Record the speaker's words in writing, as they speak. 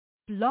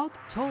Blog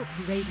Talk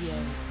Radio.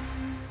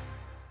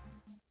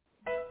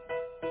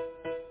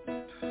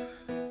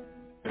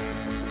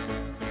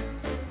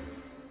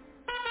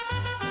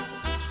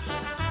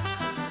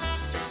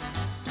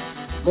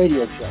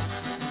 Radio show.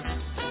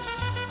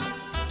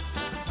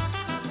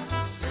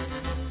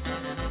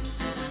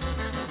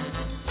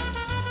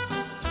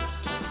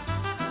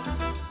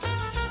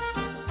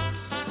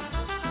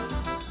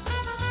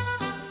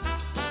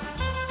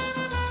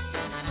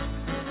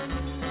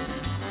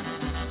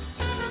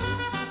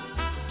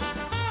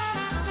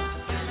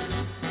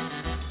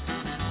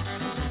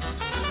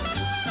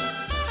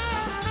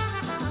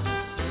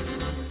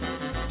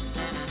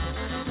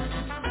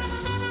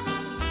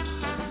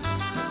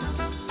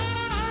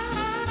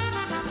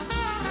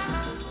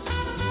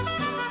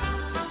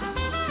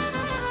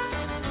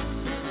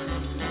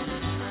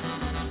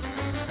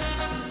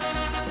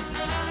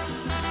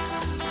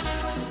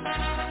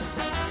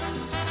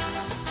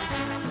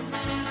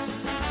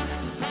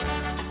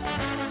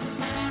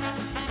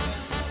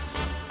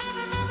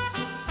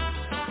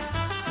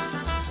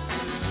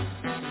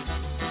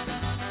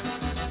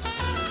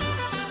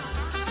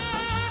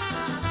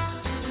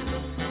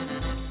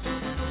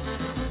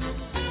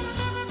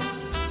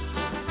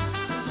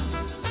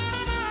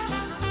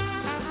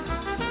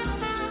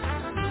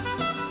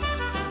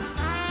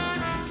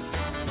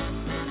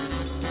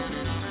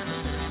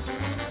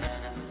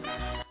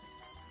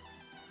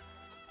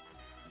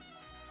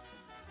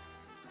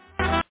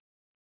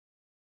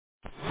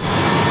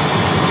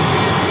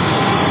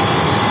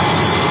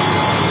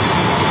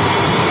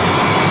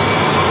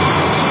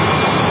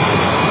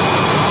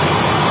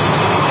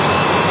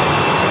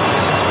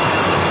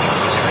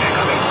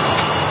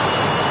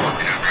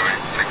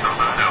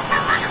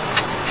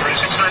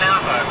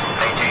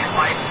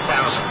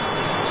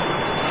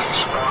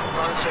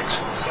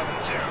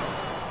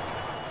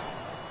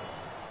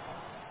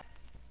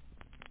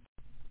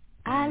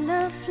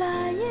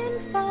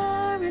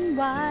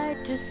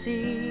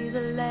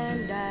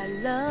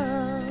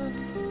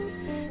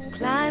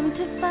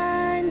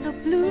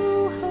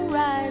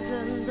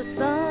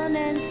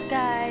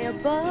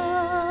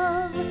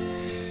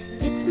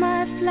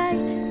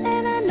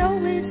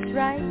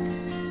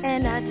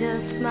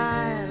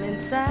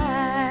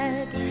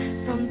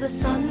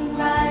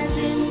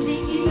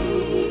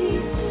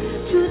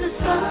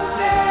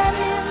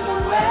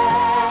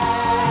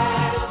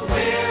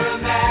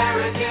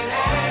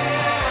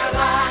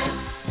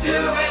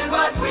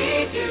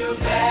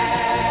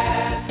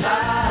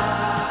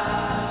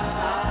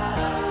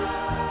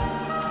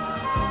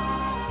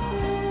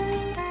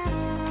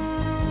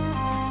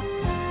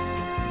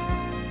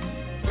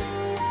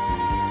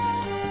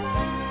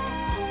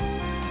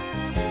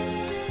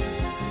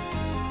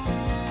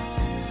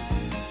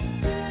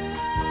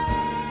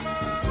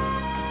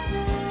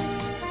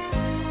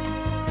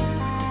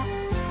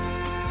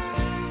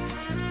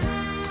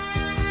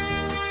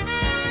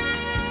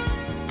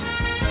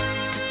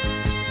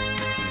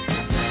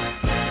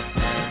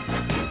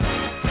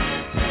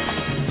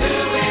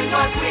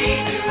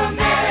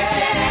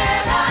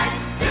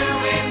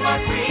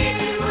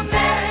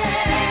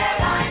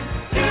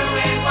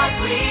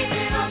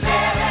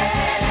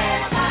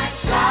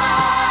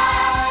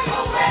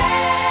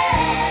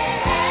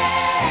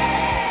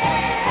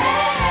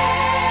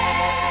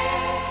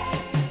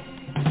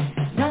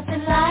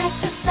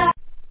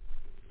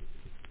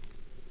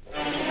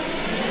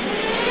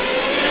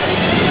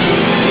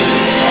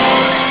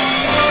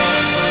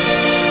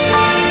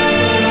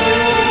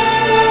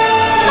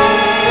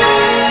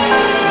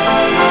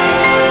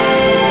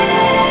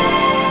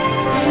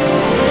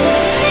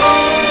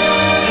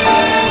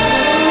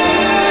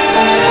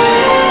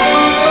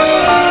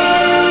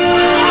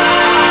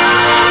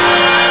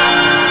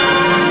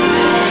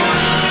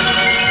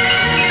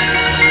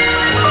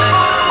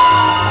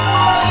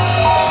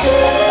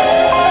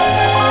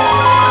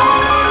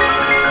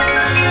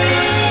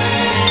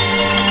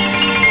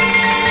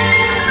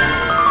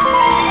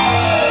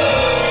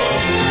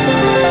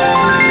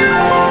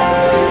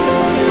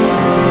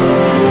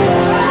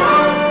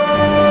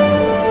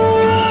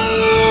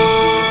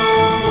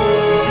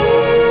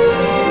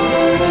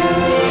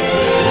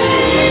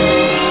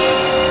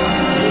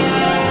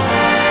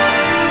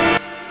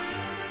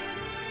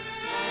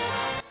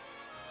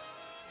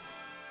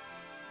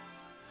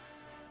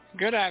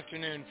 Good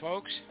afternoon,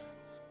 folks.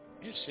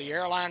 It's the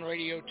Airline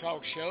Radio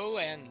Talk Show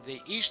and the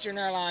Eastern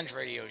Airlines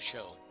Radio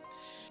Show.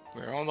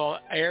 We're on the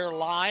air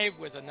live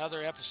with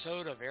another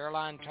episode of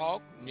Airline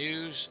Talk,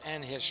 News,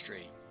 and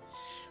History.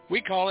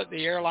 We call it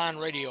the Airline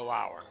Radio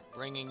Hour,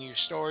 bringing you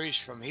stories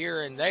from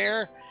here and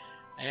there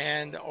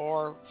and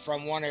or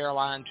from one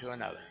airline to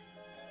another.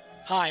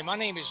 Hi, my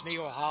name is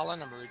Neil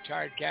Holland. I'm a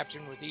retired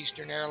captain with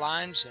Eastern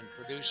Airlines and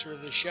producer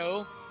of the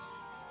show.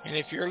 And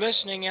if you're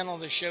listening in on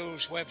the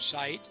show's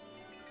website,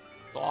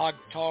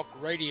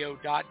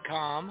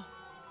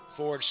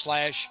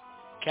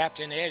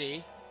 blogtalkradio.com/Captain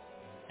Eddie,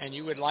 and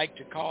you would like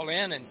to call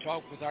in and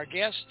talk with our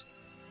guest,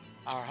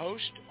 our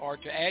host, or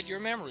to add your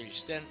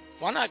memories, then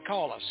why not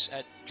call us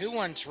at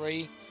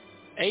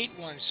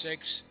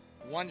 213-816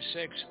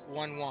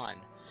 1611.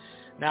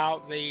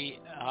 Now, the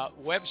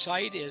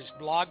website is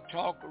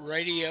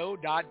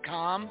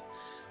blogtalkradio.com.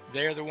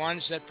 They're the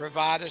ones that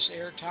provide us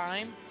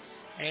airtime.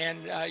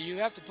 And you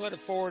have to put a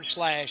 /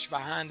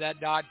 behind that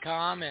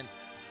 .com and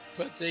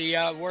put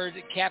the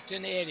word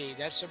Captain Eddie.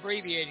 That's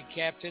abbreviated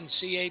Captain,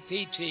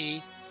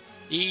 CAPTEDDIE,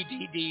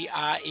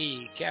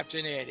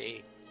 Captain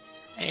Eddie.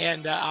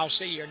 And I'll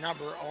see your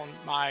number on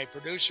my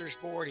producer's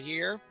board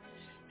here.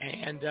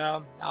 And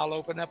I'll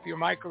open up your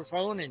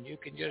microphone and you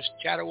can just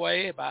chat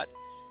away about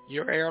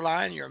your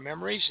airline, your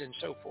memories, and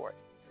so forth.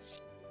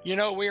 You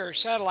know, we are a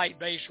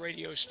satellite-based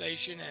radio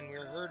station and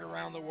we're heard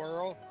around the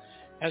world.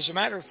 As a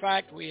matter of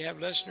fact, we have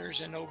listeners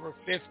in over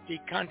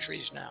 50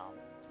 countries now.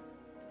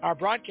 Our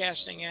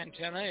broadcasting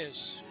antenna is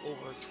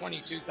over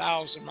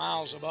 22,000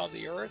 miles above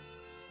the earth,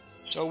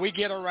 so we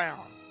get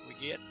around.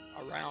 We get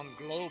around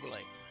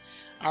globally.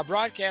 Our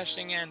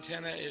broadcasting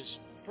antenna is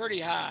pretty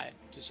high,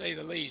 to say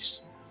the least.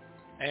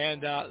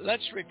 And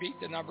let's repeat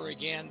the number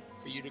again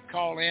for you to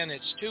call in.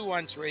 It's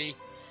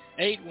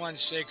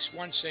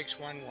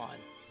 213-816-1611.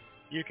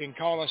 You can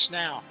call us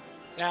now.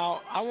 Now,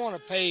 I want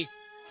to pay...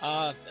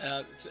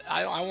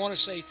 I want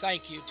to say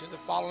thank you to the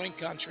following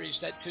countries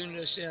that tuned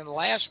us in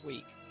last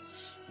week.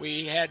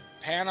 We had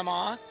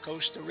Panama,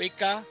 Costa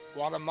Rica,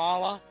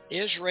 Guatemala,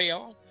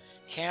 Israel,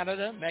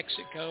 Canada,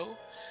 Mexico,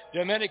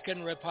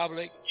 Dominican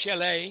Republic,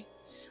 Chile,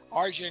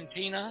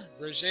 Argentina,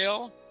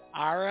 Brazil,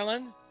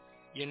 Ireland,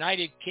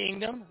 United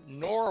Kingdom,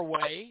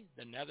 Norway,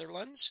 the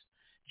Netherlands,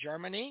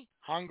 Germany,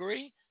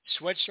 Hungary,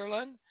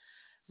 Switzerland,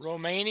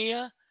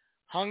 Romania,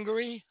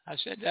 Hungary, I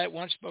said that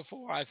once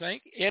before, I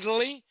think,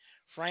 Italy,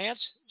 France,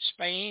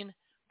 Spain,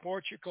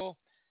 Portugal,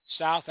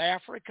 South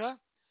Africa,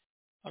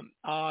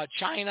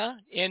 China,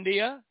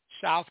 India,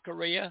 South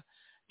Korea,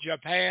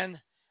 Japan,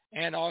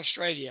 and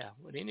Australia.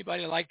 Would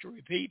anybody like to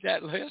repeat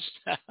that list?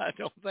 I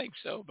don't think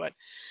so, but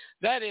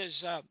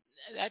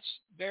that's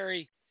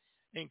very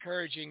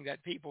encouraging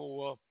that people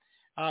will.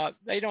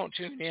 They don't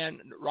tune in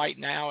right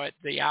now at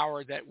the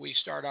hour that we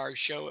start our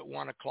show at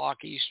 1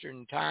 o'clock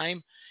Eastern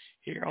time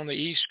here on the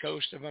East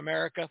Coast of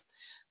America,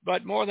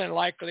 but more than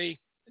likely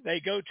they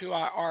go to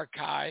our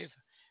archive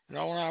and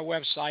on our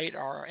website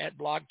or at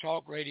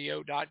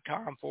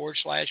blogtalkradio.com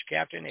 /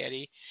 Captain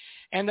Eddie,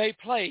 and they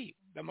play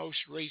the most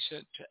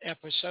recent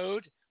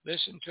episode,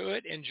 listen to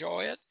it,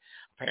 enjoy it.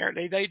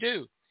 Apparently they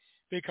do,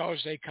 because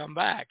they come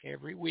back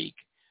every week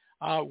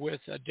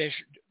with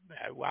additional.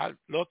 I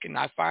look and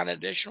I find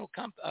additional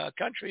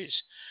countries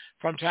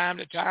from time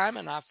to time,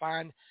 and I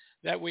find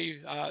that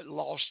we've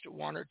lost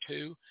one or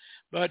two,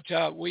 but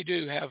we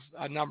do have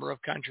a number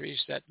of countries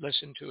that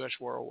listen to us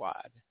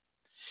worldwide.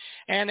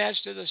 And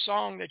as to the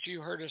song that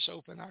you heard us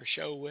open our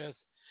show with,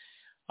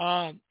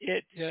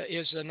 it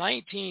is the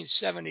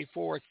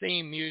 1974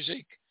 theme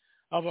music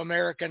of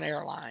American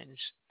Airlines,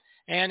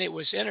 and it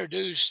was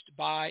introduced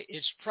by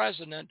its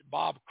president,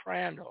 Bob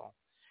Crandall,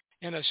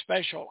 in a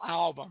special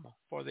album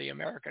for the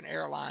American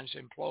Airlines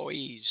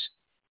employees.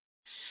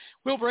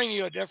 We'll bring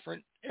you a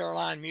different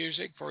airline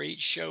music for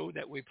each show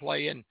that we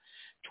play in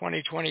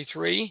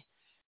 2023,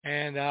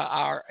 and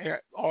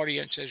our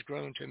audience has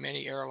grown to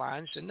many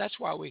airlines, and that's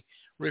why we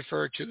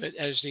refer to it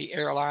as the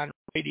Airline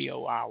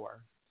Radio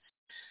Hour.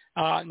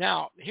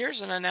 Now,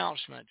 here's an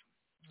announcement.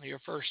 You're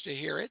first to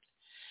hear it.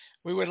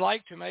 We would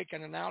like to make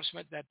an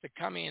announcement that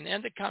in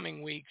the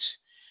coming weeks,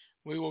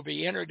 we will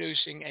be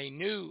introducing a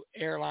new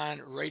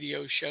airline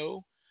radio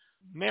show,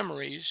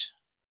 Memories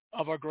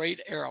of a Great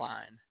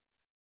Airline,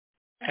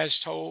 as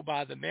told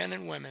by the men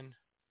and women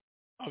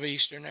of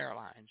Eastern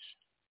Airlines.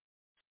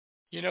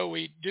 You know,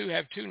 we do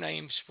have two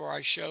names for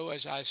our show,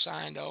 as I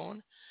signed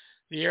on,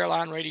 the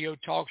Airline Radio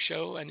Talk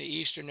Show and the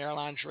Eastern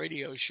Airlines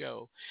Radio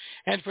Show.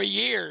 And for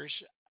years,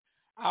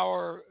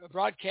 our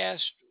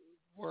broadcasts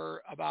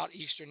were about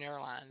Eastern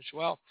Airlines.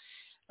 Well,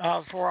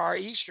 for our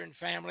Eastern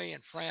family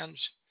and friends,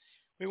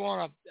 we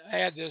want to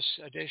add this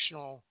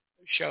additional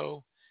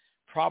show,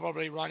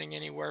 probably running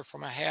anywhere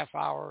from a half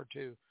hour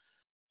to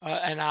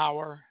an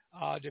hour,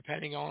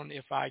 depending on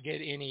if I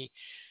get any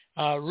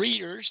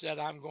readers that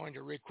I'm going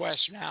to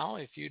request now.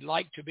 If you'd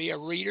like to be a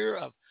reader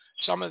of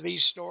some of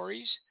these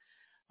stories,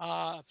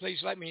 please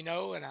let me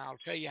know, and I'll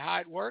tell you how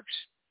it works.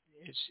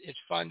 It's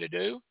fun to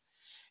do,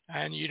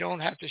 and you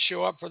don't have to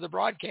show up for the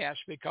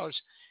broadcast because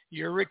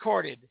you're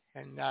recorded,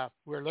 and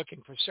we're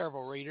looking for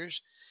several readers.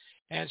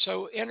 And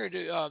so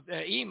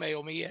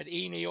email me at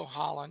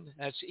eneilholland,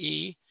 that's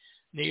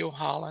Neil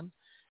Holland,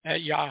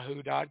 at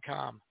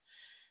yahoo.com.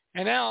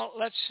 And now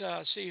let's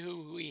see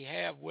who we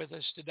have with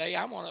us today.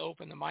 I'm going to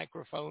open the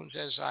microphones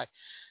as I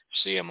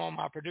see them on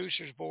my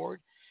producer's board.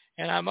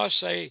 And I must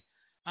say,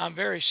 I'm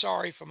very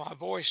sorry for my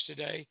voice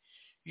today.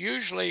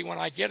 Usually when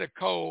I get a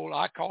cold,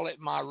 I call it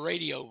my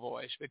radio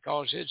voice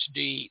because it's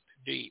deep,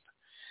 deep.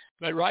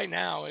 But right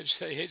now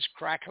it's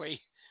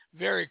crackly,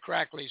 very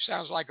crackly.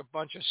 Sounds like a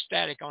bunch of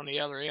static on the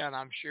other end,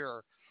 I'm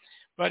sure.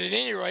 But at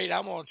any rate,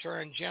 I'm going to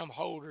turn Jim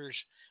Holder's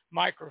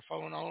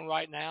microphone on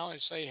right now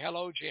and say,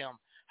 hello, Jim.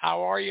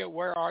 How are you?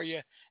 Where are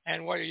you?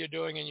 And what are you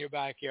doing in your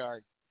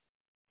backyard?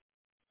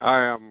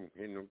 I am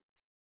in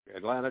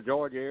Atlanta,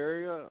 Georgia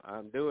area.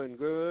 I'm doing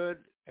good,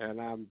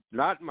 and I'm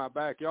not in my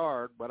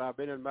backyard, but I've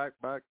been in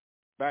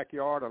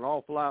backyard an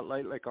awful lot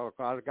lately because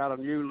I got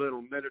a new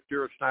little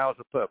miniature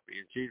Schnauzer puppy,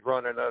 and she's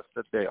running us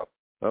to death,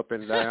 up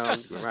and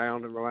down,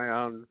 around and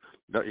around.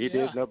 She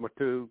did number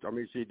 2.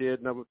 She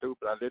did number 2,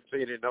 but I didn't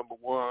see any number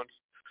 1s.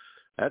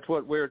 That's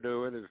what we're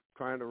doing, is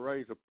trying to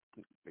raise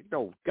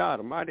God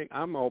almighty,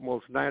 I'm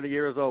almost 90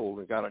 years old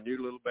and got a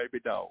new little baby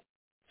dog.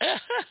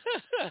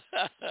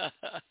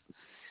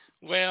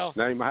 Well,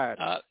 name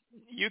Hattie.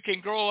 You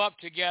can grow up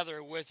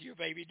together with your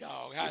baby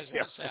dog. How does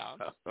that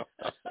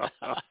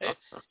sound?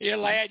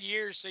 He'll add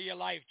years to your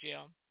life,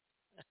 Jim.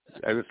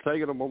 And it's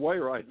taking them away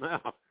right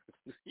now.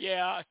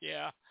 Yeah.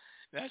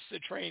 That's the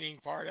training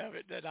part of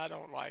it that I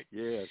don't like.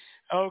 Yes.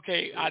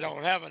 Okay, I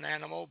don't have an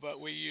animal, but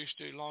we used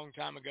to a long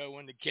time ago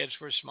when the kids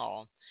were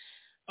small.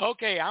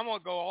 Okay, I'm going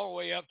to go all the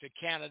way up to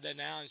Canada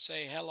now and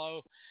say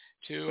hello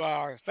to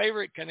our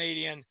favorite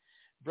Canadian,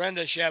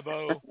 Brenda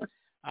Chabot,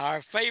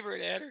 our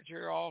favorite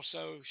editor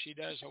also. She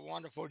does a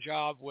wonderful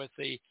job with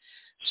the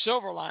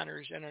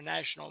Silverliners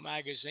International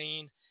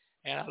magazine,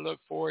 and I look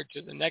forward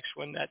to the next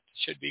one that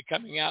should be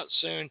coming out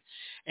soon.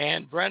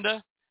 And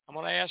Brenda, I'm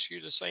going to ask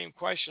you the same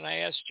question I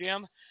asked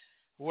Jim.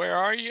 Where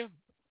are you?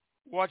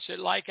 What's it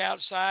like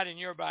outside in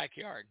your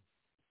backyard?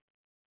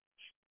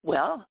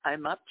 Well,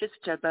 I'm up just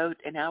about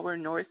an hour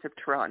north of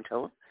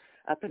Toronto,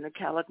 up in the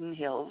Caledon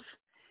Hills,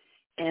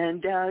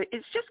 and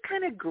it's just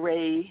kind of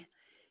gray.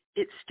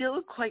 It's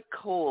still quite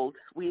cold.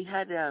 We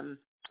had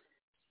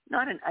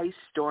not an ice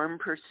storm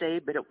per se,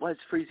 but it was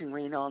freezing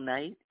rain all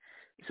night.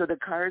 So the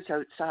cars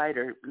outside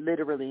are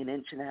literally 1.5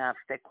 inches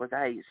thick with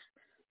ice.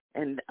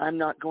 And I'm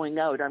not going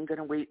out. I'm going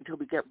to wait until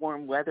we get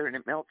warm weather and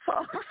it melts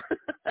off.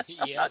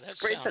 Yeah,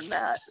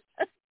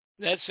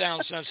 that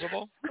sounds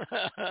sensible.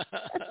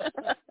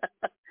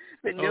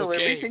 But no,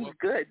 everything's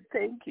good.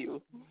 Thank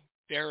you.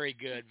 Very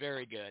good,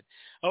 very good.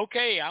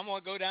 Okay, I'm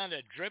going to go down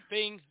to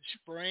Dripping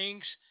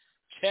Springs,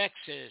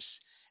 Texas,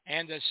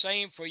 and the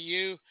same for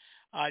you,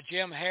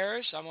 Jim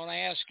Harris. I'm going to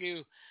ask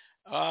you,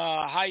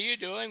 how you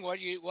doing?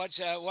 What's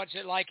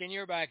it like in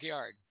your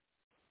backyard?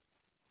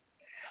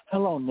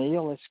 Hello,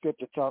 Neil. It's good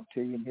to talk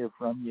to you and hear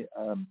from you.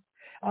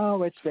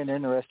 It's been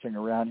interesting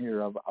around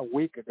here. A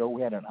week ago,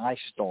 we had an ice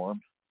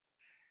storm,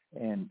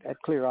 and that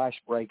clear ice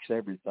breaks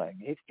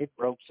everything. It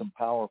broke some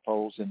power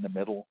poles in the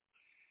middle,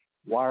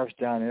 wires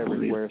down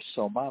everywhere.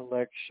 So my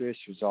electricity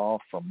was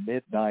off from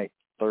midnight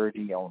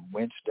 30 on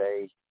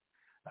Wednesday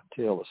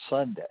until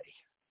Sunday.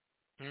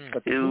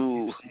 But the good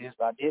news is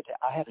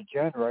I had a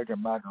generator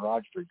in my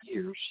garage for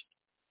years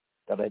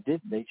that I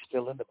didn't need,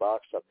 still in the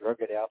box. I drug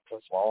it out,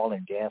 put some oil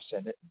and gas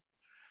in it,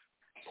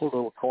 pulled a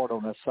little cord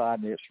on the side,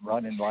 and it's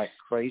running like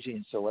crazy.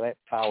 And so that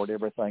powered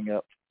everything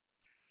up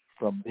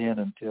from then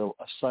until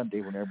a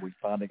Sunday whenever we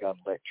finally got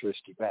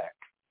electricity back.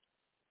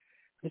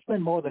 It's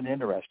been more than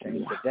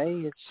interesting.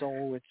 Today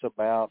it's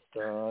about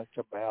a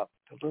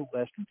little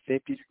less than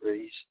 50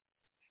 degrees,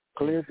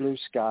 clear blue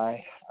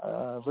sky,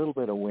 a little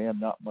bit of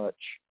wind, not much.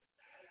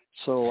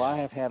 So I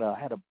have had a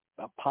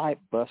pipe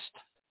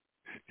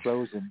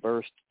frozen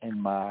burst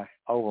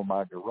over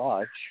my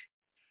garage,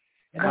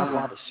 and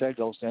I had a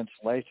cellulose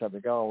insulation. I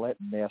got all that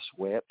mess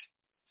wet,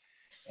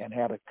 and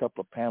had a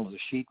couple of panels of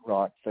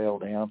sheetrock fell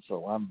down. So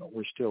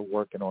we're still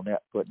working on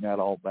that, putting that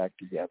all back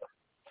together.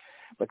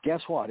 But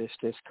guess what? It's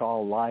just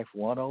called Life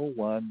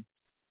 101.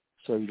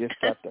 So you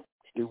just got to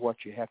do what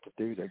you have to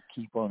do to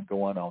keep on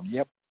going on.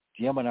 Yep,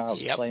 Jim and I are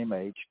the same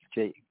age.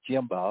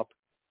 Jim Bob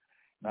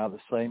and I are the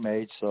same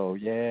age. So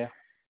yeah.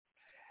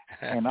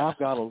 And I've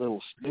got a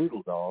little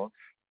snoodle dog,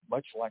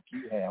 much like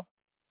you have,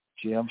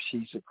 Jim.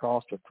 She's a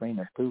cross between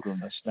a poodle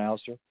and a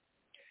schnauzer.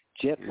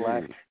 Jet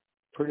black,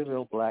 pretty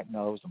little black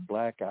nose and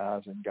black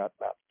eyes, and got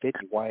about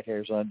 50 white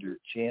hairs under her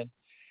chin.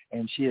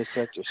 And she is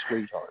such a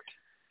sweetheart.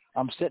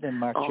 I'm sitting in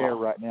my chair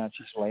right now, and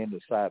she's laying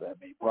beside of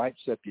me,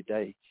 brightens up your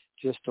day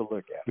just to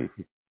look at her.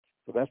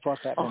 So that's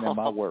what's happening in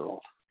my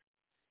world.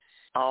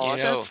 Oh,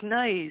 that's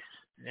nice.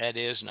 That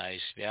is nice,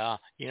 yeah.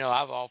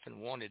 I've often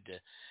wanted to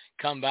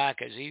come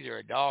back as either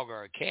a dog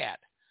or a cat,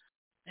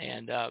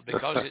 and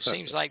because it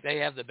seems like they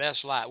have the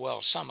best life.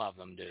 Well, some of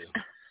them do,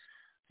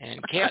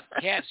 and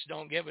cats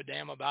don't give a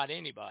damn about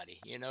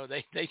anybody.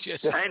 They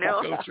just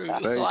go through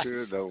life. They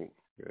sure don't.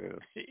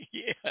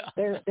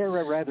 Yeah. They're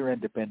rather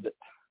independent.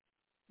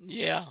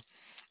 Yeah,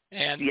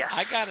 and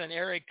I got an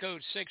area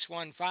code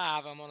 615.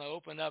 I'm going to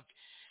open up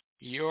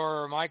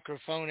your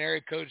microphone.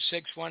 Area code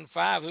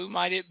 615. Who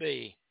might it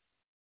be?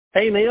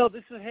 Hey, Neil,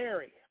 this is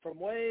Harry from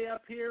way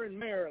up here in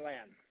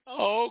Maryland.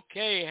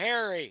 Okay,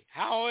 Harry,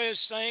 how is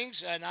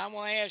things? And I'm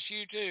going to ask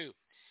you, too.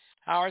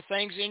 How are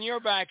things in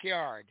your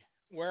backyard?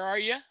 Where are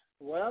you?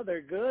 Well,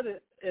 they're good.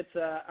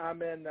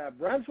 I'm in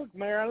Brunswick,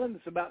 Maryland.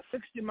 It's about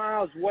 60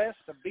 miles west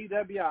of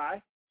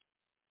BWI.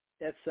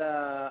 It's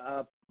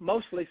a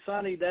mostly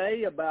sunny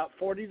day, about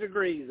 40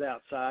 degrees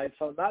outside,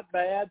 so not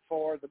bad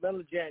for the middle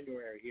of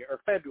January here, or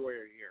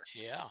February here.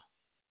 Yeah,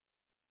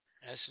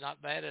 that's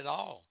not bad at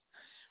all.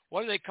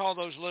 What do they call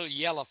those little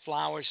yellow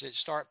flowers that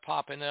start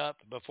popping up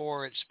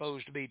before it's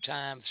supposed to be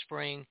time,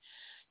 spring?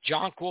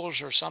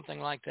 jonquils or something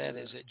like that.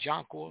 Is it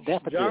jonquils?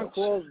 Daffodils.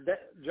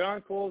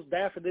 Jonquils,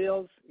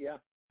 daffodils. Yeah.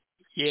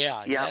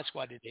 Yeah, Yeah. that's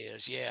what it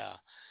is. Yeah.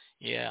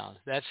 Yeah,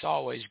 that's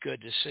always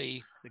good to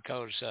see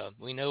because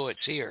we know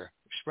it's here.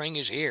 Spring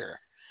is here.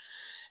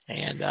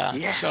 And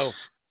Yes. so,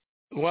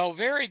 well,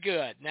 very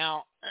good.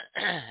 Now,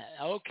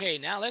 okay,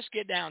 now let's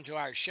get down to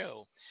our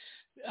show.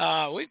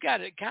 We've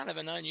got a kind of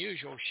an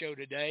unusual show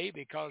today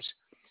because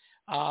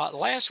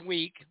last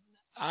week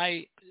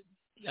I,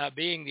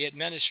 being the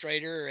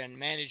administrator and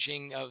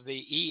managing of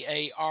the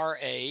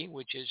EARA,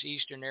 which is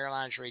Eastern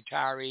Airlines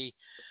Retiree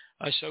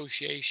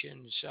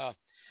Association's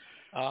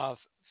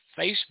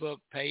Facebook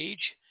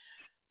page,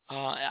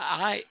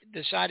 I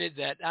decided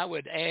that I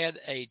would add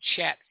a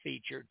chat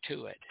feature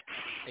to it,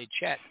 a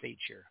chat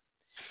feature.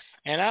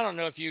 And I don't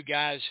know if you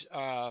guys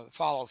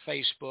follow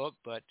Facebook,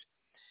 but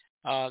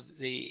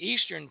the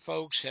Eastern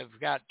folks have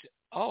got,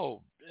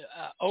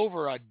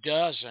 over a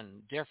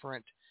dozen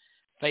different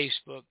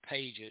Facebook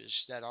pages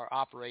that are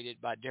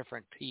operated by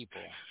different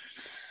people.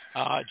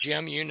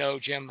 Jim,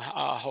 Jim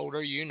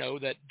Holder,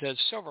 that the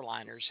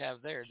Silverliners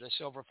have the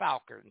Silver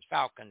Falcons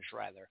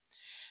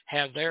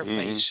have their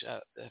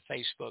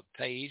Facebook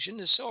page, and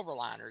the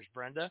Silverliners,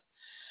 Brenda,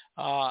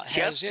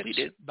 has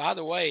its. By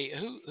the way,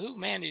 who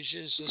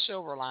manages the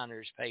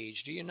Silverliners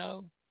page? Do you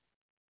know?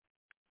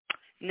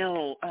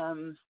 No.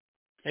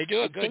 They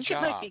do a good I think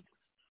job. It might be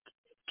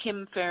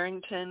Kim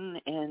Farrington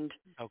and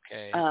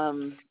okay.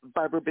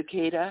 Barbara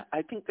Bacata.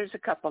 I think there's a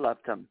couple of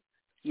them.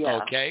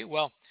 Yeah. Okay.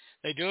 Well,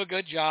 they do a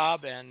good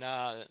job, and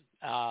I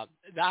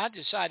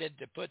decided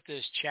to put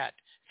this chat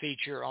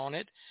feature on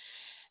it.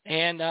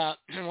 And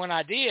when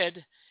I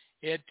did,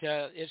 it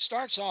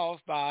starts off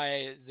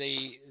by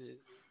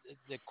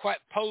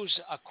pose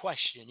a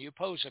question. You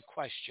pose a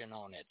question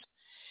on it,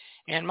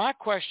 and my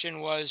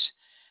question was,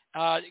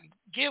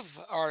 give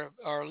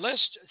or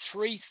list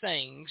 3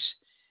 things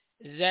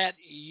that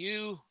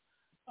you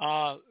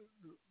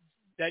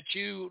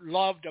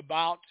loved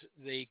about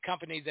the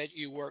company that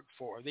you work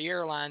for, the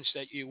airlines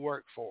that you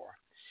work for.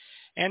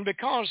 And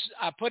because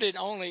I put it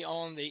only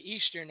on the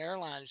Eastern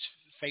Airlines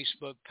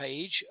Facebook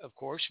page, of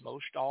course,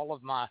 most all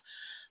of my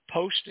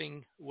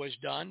posting was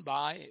done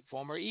by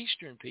former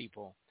Eastern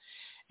people.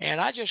 And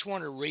I just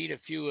want to read a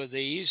few of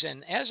these.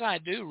 And as I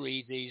do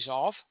read these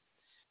off,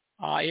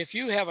 if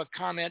you have a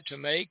comment to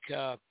make,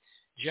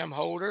 Jim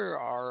Holder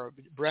or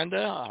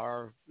Brenda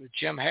or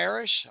Jim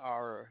Harris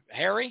or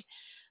Harry,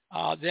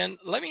 then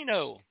let me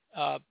know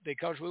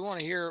because we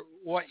want to hear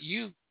what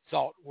you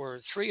thought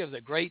were 3 of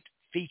the great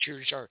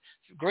features or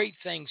great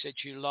things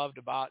that you loved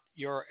about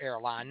your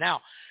airline.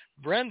 Now,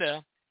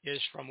 Brenda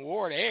is from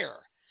Ward Air,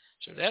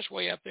 so that's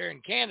way up there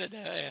in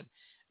Canada.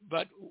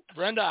 But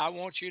Brenda, I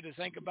want you to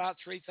think about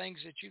 3 things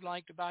that you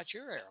liked about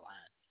your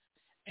airline,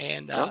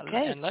 and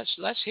and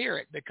let's hear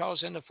it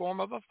because in the form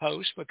of a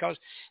post, because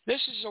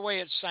this is the way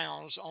it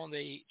sounds on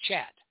the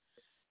chat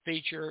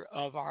feature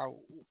of our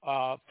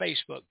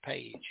Facebook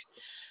page.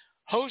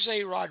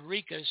 Jose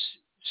Rodriguez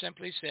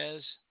simply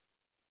says,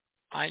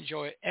 "I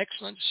enjoy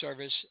excellent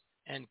service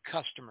and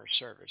customer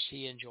service."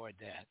 He enjoyed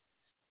that.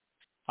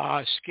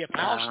 Skip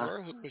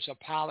Hausler, who was a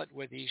pilot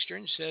with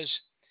Eastern, says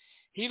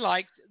he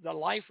liked the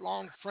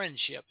lifelong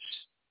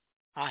friendships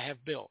I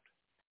have built.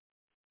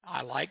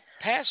 I like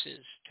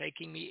passes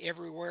taking me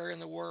everywhere in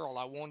the world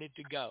I wanted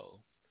to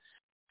go.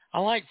 I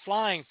like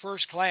flying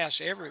first class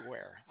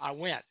everywhere I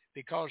went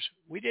because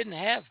we didn't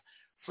have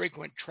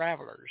frequent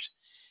travelers.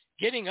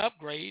 Getting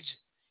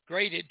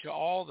graded to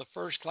all the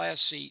first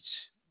class seats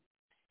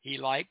he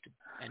liked,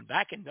 and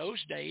back in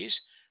those days,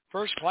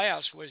 first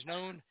class was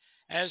known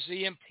as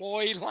the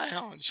employee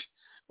lounge.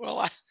 Well,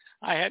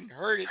 I hadn't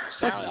heard it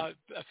sound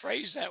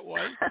phrased that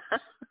way,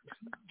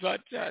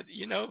 but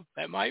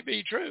that might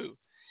be true.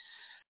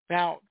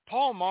 Now,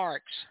 Paul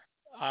Marks,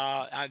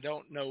 I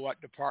don't know what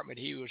department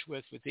he was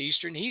with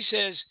Eastern. He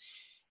says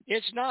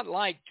it's not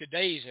like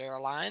today's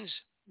airlines.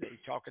 They're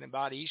talking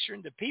about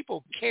Eastern. The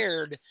people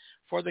cared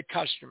for the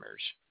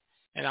customers,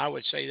 and I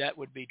would say that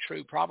would be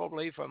true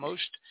probably for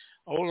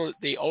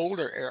the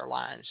older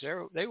airlines.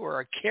 They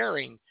were a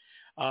caring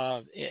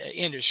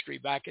industry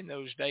back in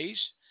those days.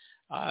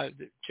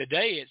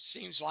 Today, it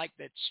seems like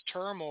that's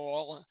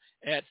turmoil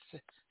at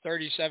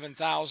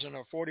 37,000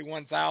 or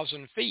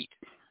 41,000 feet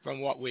from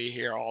what we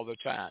hear all the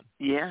time.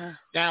 Yeah.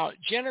 Now,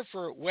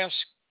 Jennifer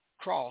West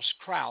Krause,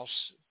 Krausse,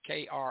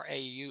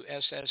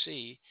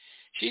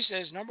 she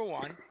says, number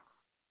 1,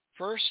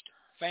 first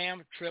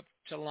fam trip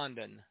to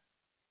London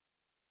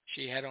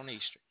she had on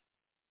Eastern.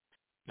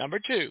 Number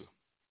 2,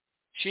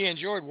 she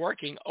enjoyed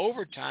working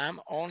overtime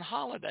on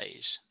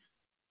holidays.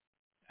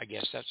 I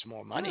guess that's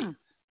more money.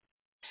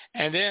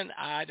 And then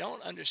I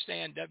don't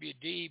understand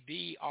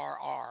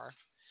WDBRR,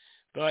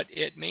 but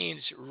it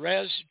means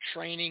res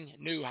training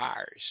new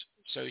hires.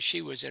 So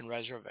she was in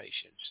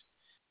reservations.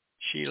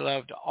 She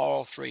loved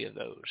all 3 of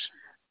those.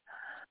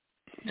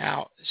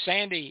 Now,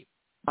 Sandy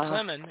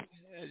Clemens,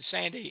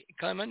 Sandy,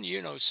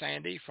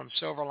 Sandy from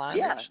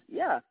Silverliners.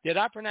 Yeah. Did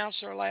I pronounce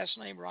her last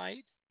name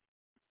right?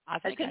 I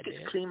think I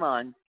did. It's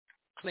Clemon.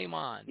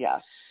 Clemon. Yeah.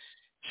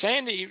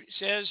 Sandy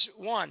says,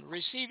 1,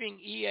 receiving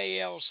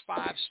EAL's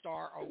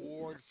 5-star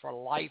award for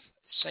life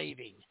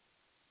saving.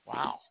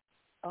 Wow.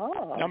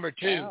 Oh. Number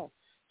 2, wow.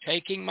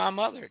 taking my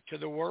mother to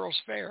the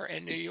World's Fair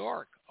in New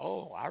York.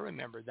 Oh, I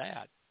remember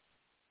that.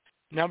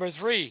 Number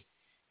 3,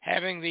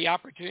 having the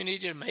opportunity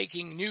to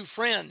making new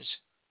friends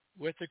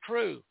with the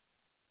crew.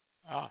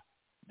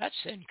 That's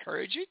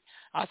encouraging.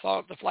 I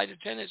thought the flight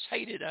attendants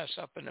hated us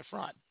up in the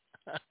front.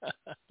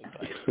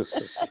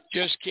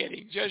 Just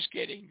kidding.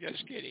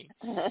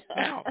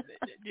 Now,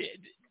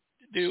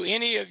 do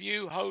any of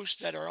you hosts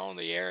that are on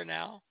the air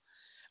now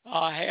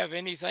have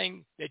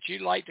anything that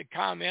you'd like to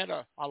comment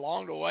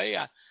along the way?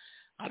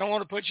 I don't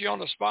want to put you on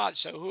the spot,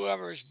 so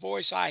whoever's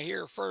voice I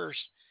hear first,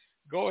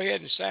 go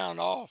ahead and sound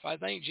off. I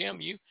think, Jim,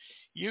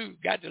 you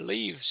got to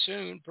leave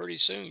pretty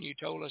soon. You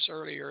told us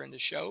earlier in the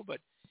show, but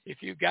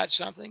if you've got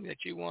something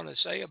that you want to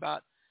say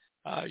about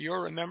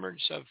your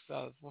remembrance of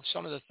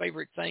some of the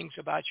favorite things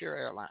about your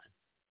airline.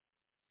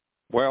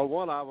 Well,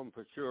 one of them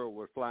for sure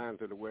was flying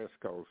to the West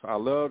Coast. I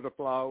love to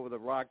fly over the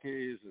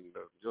Rockies, and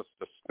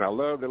I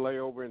love to lay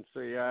over in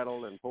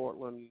Seattle and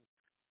Portland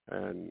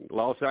and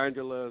Los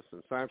Angeles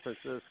and San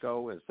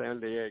Francisco and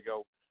San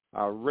Diego.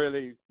 I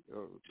really,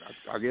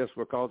 I guess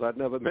because I'd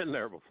never been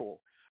there before,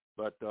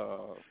 but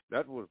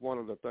that was one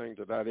of the things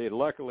that I did.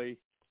 Luckily,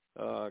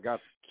 got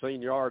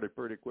seniority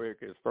pretty quick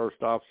as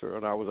first officer,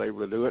 and I was able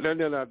to do it. And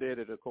then I did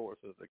it, of course,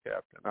 as a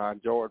captain. I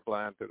enjoyed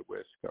flying to the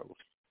West Coast.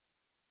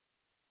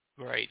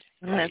 Great.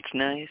 That's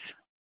nice.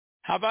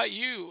 How about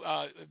you,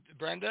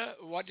 Brenda?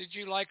 What did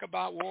you like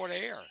about Ward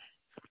Air?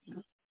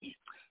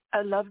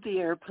 I loved the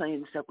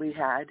airplanes that we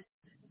had,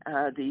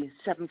 the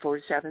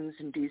 747s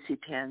and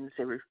DC-10s.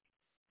 They were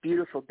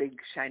beautiful, big,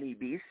 shiny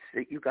beasts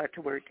that you got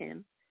to work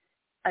in.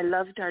 I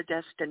loved our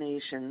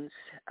destinations.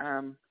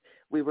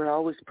 We were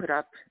always put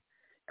up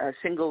a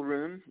single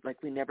room,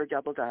 like we never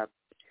doubled up,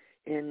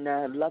 in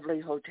lovely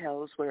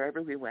hotels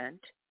wherever we went.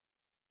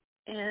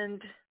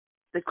 And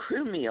the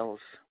crew meals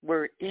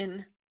were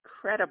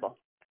incredible.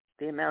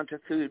 The amount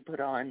of food put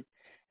on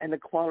and the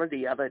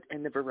quality of it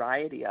and the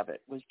variety of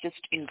it was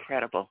just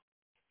incredible.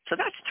 So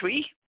that's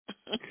 3.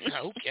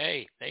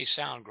 Okay. They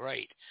sound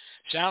great.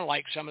 Sound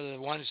like some of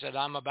the ones that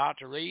I'm about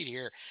to read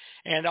here.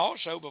 And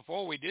also,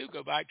 before we do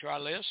go back to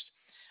our list,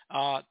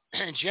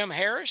 Jim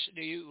Harris,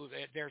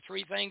 there are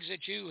 3 things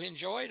that you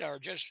enjoyed or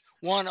just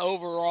one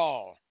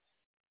overall?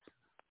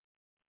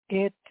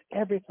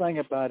 Everything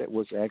about it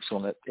was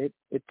excellent.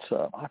 It's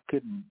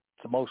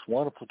the most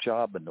wonderful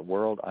job in the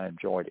world. I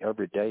enjoyed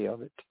every day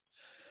of it.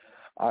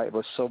 It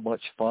was so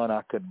much fun.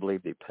 I couldn't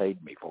believe they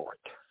paid me for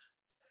it.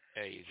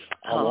 There you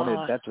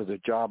go. That was a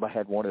job I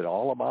had wanted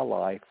all of my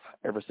life,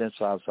 ever since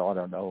I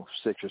was,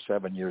 6 or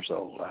 7 years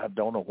old. I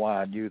don't know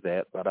why I knew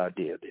that, but I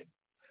did.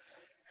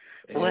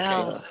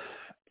 Wow.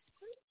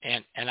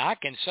 And I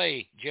can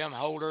say Jim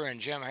Holder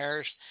and Jim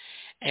Harris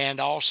and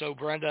also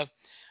Brenda,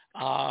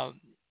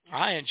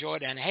 I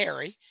enjoyed, and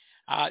Harry,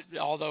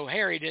 although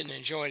Harry didn't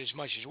enjoy it as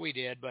much as we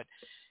did, but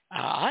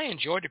I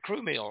enjoyed the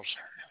crew meals.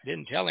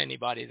 Didn't tell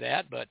anybody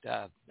that, but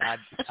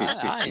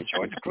I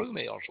enjoyed the crew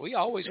meals. We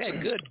always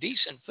had good,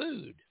 decent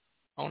food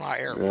on our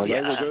airplane.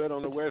 Yeah, they were good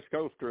on the West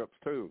Coast trips,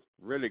 too.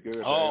 Really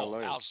good. Oh,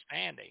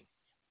 outstanding.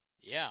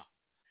 Yeah.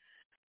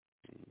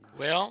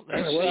 Well,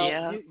 let's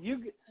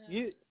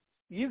see.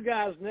 You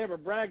guys never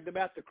bragged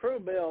about the crew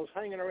bills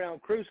hanging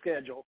around crew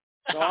schedule.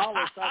 So I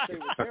always thought they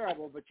were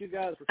terrible, but you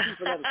guys were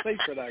keeping that a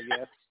secret, I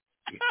guess.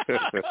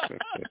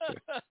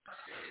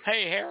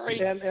 Hey, Harry,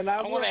 and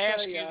I want to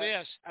ask you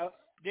this.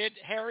 Did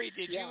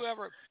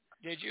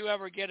you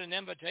ever get an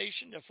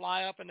invitation to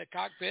fly up in the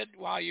cockpit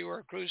while you were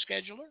a crew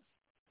scheduler?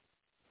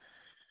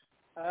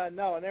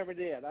 No, I never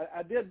did.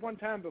 I did one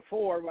time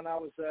before when I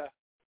was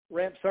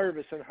ramp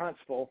service in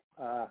Huntsville.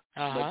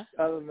 But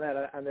other than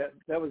that,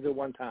 that was the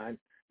one time.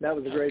 That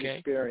was a great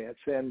experience.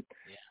 And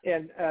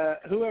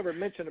whoever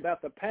mentioned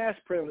about the pass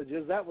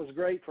privileges, that was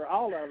great for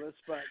all of us.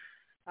 But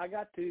I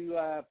got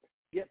to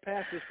get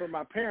passes for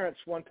my parents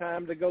one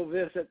time to go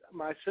visit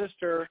my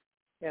sister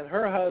and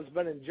her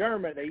husband in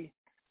Germany.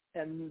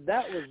 And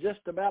that was just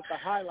about the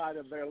highlight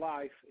of their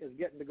life, is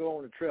getting to go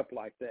on a trip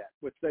like that,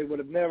 which they would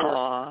have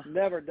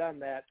never done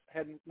that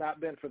had it not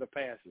been for the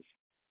passes.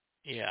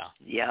 Yeah.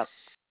 Yep.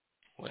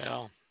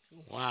 Well,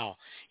 wow.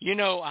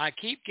 I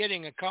keep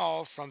getting a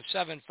call from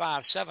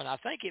 757. I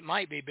think it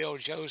might be Bill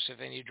Joseph,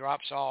 and he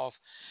drops off.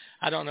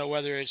 I don't know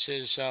whether it's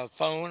his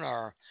phone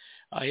or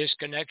his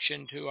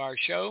connection to our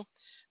show.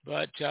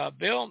 But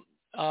Bill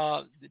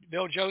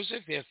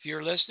Joseph, if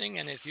you're listening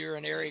and if you're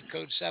in area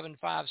code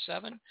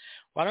 757,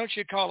 why don't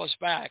you call us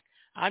back?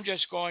 I'm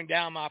just going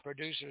down my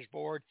producer's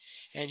board,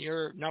 and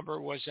your number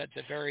was at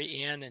the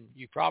very end, and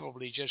you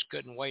probably just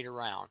couldn't wait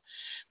around.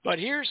 But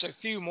here's a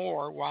few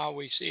more while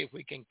we see if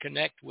we can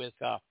connect with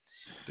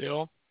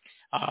Bill.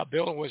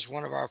 Bill was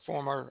one of our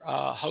former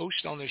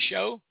hosts on the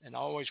show, and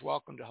always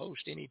welcome to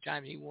host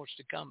anytime he wants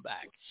to come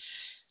back.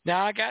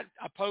 Now, I got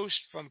a post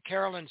from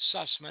Carolyn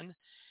Sussman,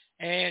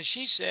 and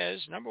she says,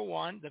 number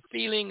 1, the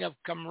feeling of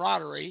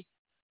camaraderie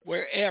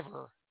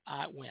wherever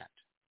I went.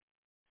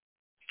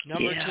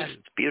 Number yes,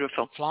 2,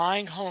 beautiful.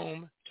 flying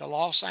home to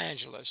Los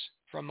Angeles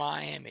from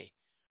Miami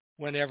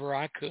whenever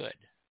I could.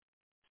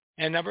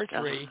 And number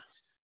 3,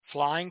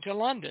 flying to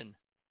London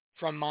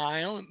from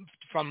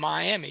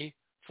Miami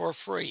for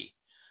free.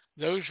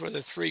 Those were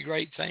the 3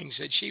 great things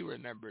that she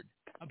remembered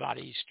about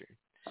Easter.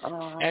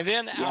 And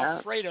then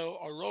Alfredo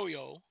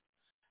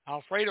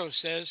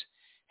says,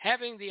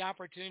 having the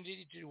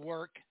opportunity to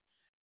work,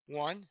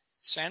 1,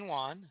 San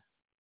Juan,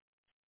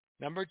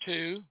 number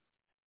 2,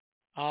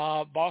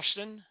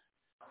 Boston,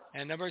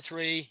 and number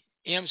 3,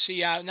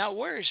 MCI. Now,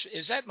 where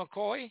is that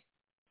McCoy?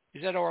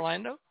 Is that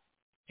Orlando?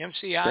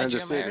 MCI, Kansas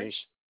Jim City. Harris?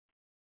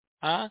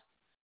 Huh?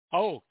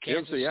 Oh,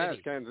 Kansas MCI City.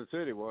 is Kansas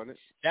City, wasn't it?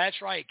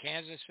 That's right,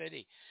 Kansas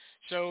City.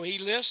 So he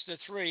lists the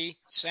 3,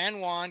 San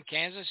Juan,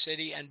 Kansas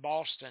City, and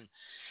Boston.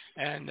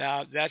 And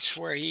that's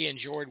where he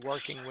enjoyed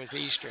working with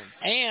Eastern.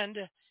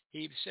 And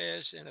he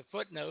says in a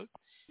footnote,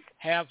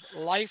 have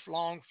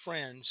lifelong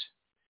friends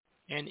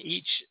in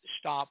each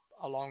stop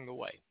along the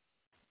way.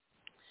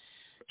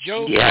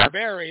 Joe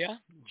Barbaria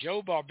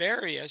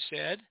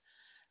said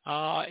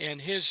in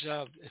his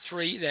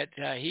 3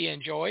 that he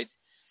enjoyed,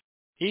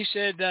 he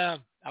said,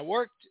 I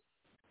worked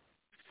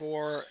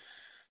for,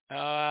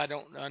 I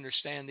don't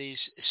understand these,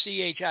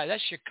 CHI,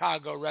 that's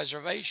Chicago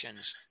Reservations.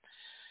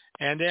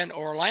 And then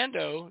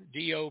Orlando,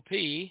 DOP,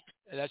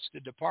 that's the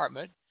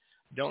department,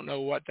 don't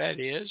know what that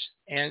is,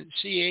 and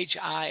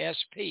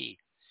CHISP,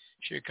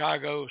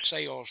 Chicago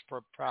Sales,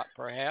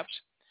 perhaps.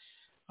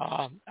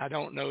 I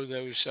don't know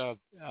those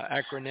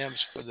acronyms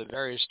for the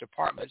various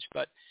departments,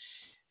 but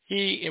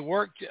he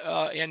worked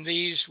in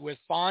these with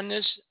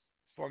fondness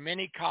for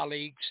many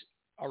colleagues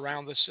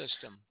around the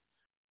system.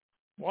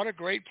 What a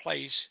great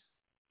place,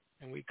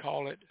 and we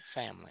call it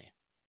family.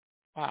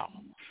 Wow.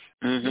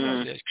 Mm-hmm. You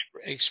know, the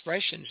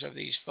expressions of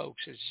these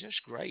folks is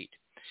just great.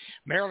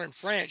 Marilyn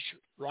French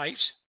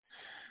writes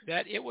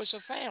that it was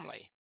a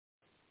family.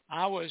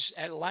 I was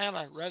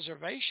Atlanta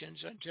Reservations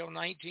until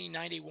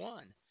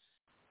 1991.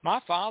 My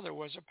father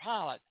was a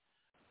pilot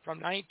from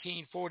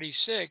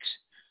 1946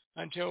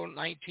 until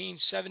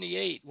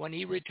 1978 when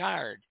he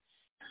retired.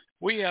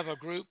 We have a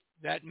group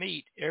that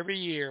meet every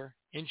year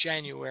in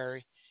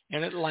January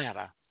in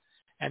Atlanta.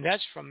 And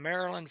that's from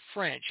Marilyn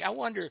French. I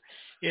wonder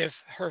if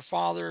her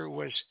father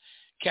was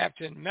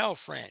Captain Mel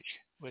French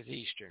with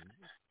Eastern.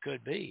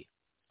 Could be.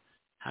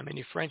 How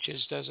many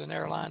Frenches does an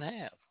airline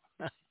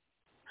have?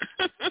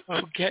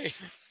 Okay.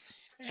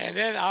 And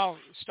then I'll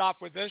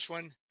stop with this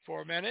one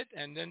for a minute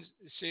and then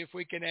see if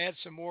we can add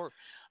some more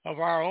of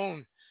our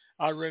own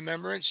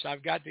remembrance.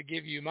 I've got to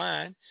give you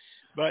mine.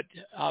 But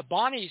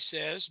Bonnie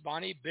says,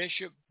 Bonnie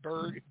Bishop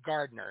Bird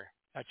Gardner.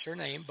 That's her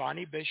name,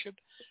 Bonnie Bishop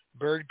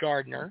Bird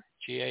Gardner,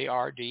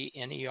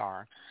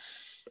 Gardner.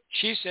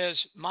 She says,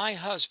 my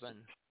husband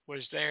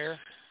was there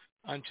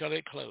until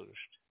it closed.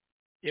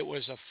 It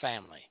was a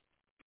family.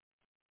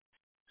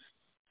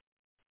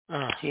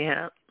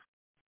 Yeah.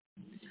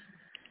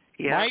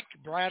 Mike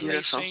Bradley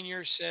Beautiful.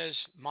 Sr. says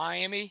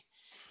Miami.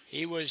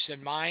 He was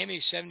in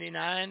Miami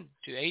 79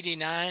 to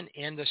 89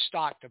 in the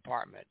stock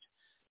department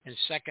in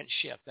second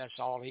shift. That's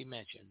all he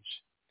mentions.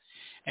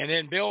 And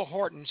then Bill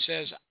Horton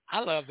says, I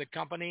love the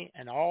company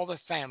and all the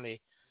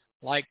family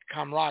like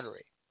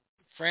camaraderie.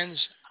 Friends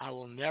I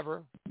will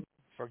never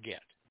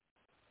forget.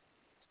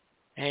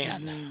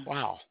 And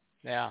wow,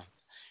 yeah,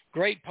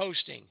 great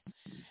posting.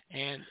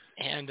 And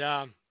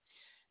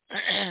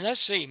let's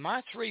see,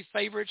 my 3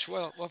 favorites.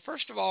 Well,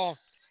 first of all,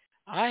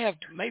 I have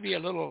maybe a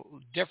little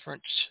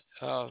different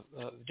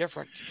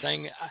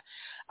thing.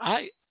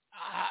 I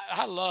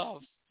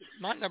love,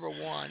 my number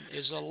 1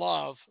 is the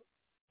love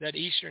that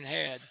Eastern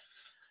had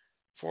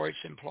for its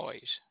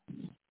employees.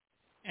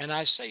 And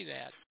I say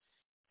that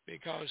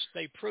because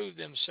they proved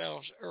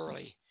themselves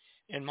early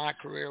in my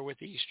career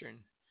with Eastern.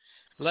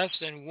 Less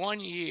than 1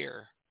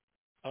 year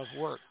of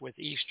work with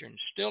Eastern,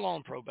 still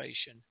on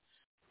probation,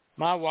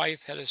 my wife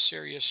had a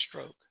serious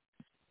stroke.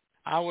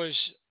 I was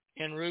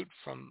en route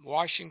from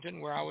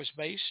Washington, where I was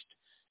based,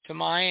 to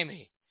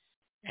Miami,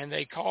 and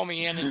they called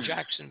me in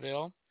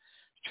Jacksonville,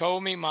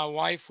 told me my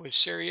wife was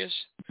serious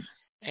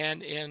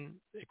and in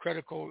the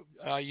critical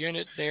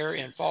unit there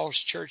in Falls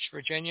Church,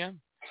 Virginia,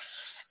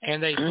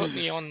 and they put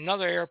me on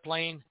another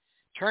airplane,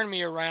 turned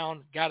me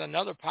around, got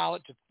another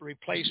pilot to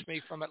replace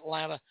me from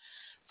Atlanta,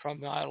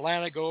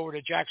 go over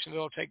to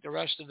Jacksonville, take the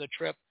rest of the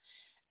trip,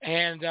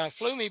 and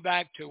flew me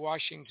back to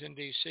Washington,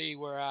 D.C.,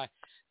 where I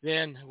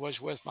then was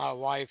with my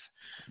wife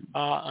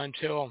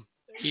until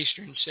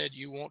Eastern said,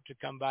 you want to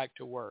come back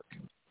to work.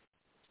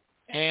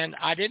 And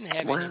I didn't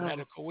have any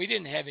medical. We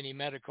didn't have any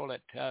medical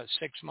at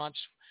 6 months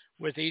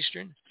with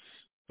Eastern.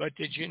 But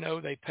did you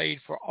know they paid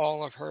for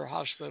all of her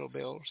hospital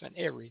bills and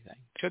everything,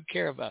 took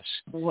care of us.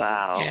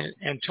 Wow.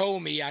 And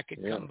told me I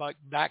could come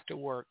back to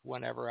work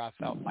whenever I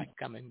felt like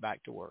coming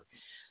back to work.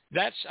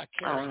 That's a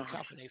caring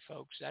company,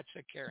 folks. That's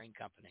a caring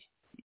company.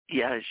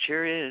 Yeah, it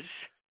sure is.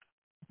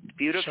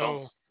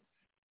 Beautiful. So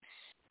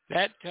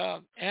that,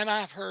 and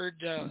I've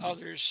heard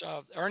others.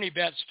 Ernie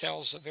Betts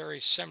tells a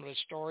very similar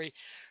story.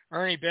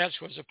 Ernie Betts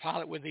was a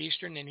pilot with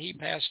Eastern, and he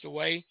passed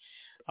away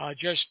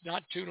just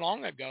not too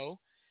long ago.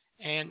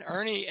 And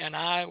Ernie and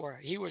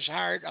he was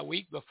hired a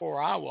week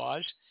before I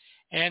was,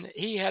 and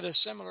he had a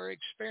similar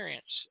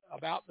experience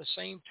about the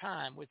same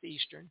time with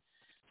Eastern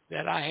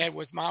that I had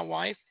with my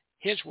wife.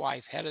 His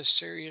wife had a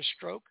serious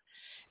stroke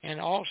and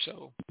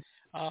also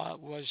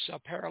was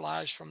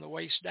paralyzed from the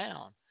waist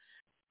down.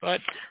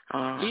 But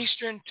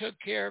Eastern took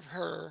care of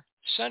her,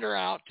 sent her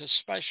out to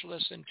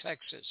specialists in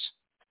Texas,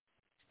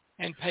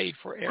 and paid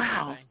for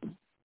everything. Wow.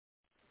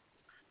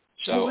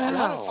 So a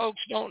lot of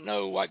folks don't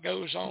know what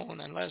goes on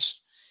unless,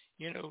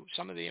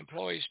 some of the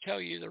employees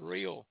tell you the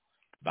real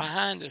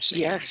behind the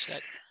scenes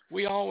that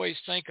we always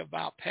think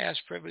about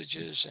past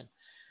privileges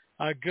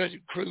and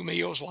good crew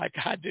meals like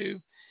I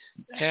do,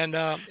 and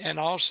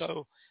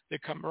also the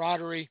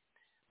camaraderie,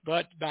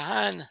 but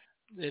behind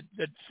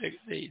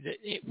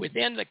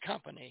within the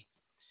company,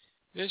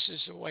 this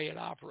is the way it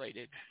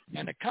operated.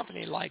 And a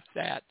company like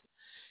that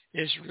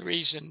is the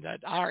reason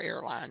that our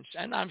airlines,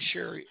 and I'm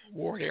sure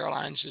Ward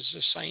Airlines is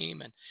the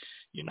same, and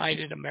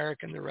United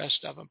American, the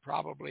rest of them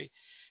probably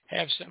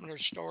have similar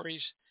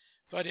stories,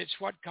 but it's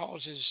what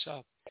causes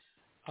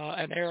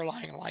an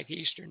airline like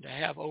Eastern to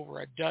have over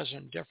a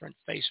dozen different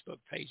Facebook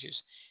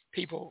pages,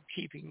 people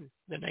keeping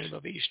the name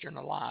of Eastern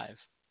alive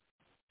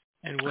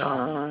and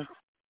well.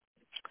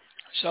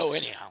 So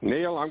anyhow.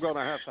 Neil, I'm going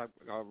to have to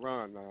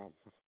run.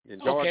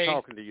 Enjoy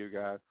talking to you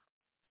guys.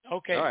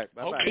 Okay. All right.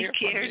 Bye-bye. Hear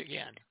from you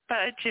again.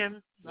 Bye,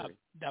 Jim.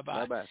 Bye-bye.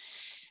 Bye-bye.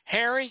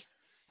 Harry?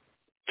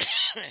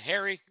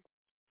 Harry?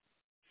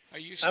 Are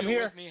you still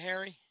with me,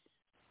 Harry?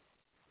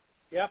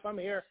 Yep, I'm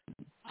here.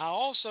 I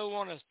also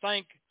want to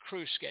thank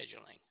crew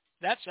scheduling.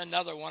 That's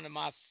another one of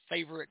my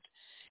favorite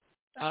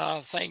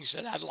things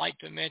that I'd like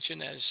to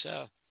mention as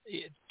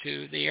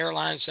to the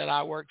airlines that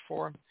I worked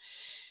for.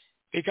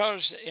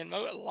 Because in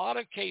a lot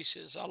of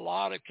cases,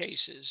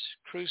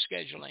 crew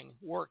scheduling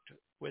worked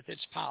with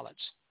its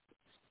pilots.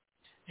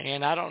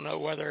 And I don't know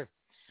whether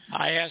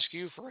I asked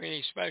you for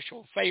any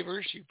special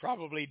favors. You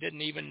probably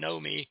didn't even know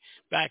me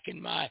back in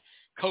my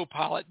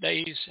co-pilot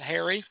days,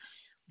 Harry.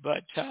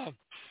 But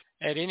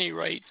at any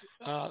rate,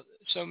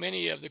 so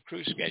many of the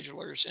crew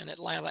schedulers in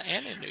Atlanta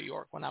and in New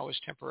York, when I was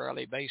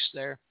temporarily based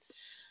there,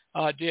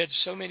 did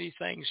so many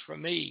things for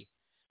me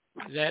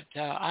that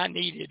I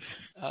needed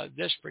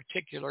this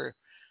particular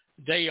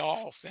day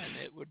off, and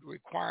it would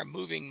require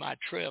moving my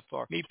trip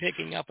or me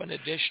picking up an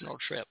additional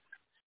trip.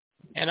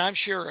 And I'm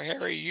sure,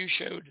 Harry, you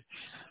showed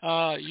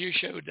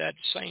that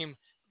same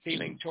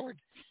feeling toward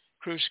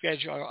crew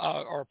schedule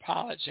or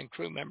pilots and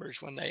crew members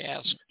when they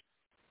asked.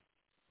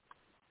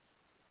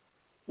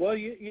 Well,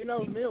 you know,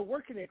 Neil,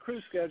 working in crew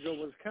schedule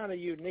was kind of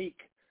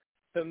unique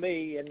to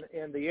me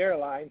in the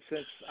airline,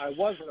 since I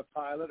wasn't a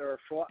pilot or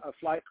a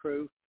flight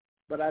crew,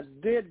 but I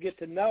did get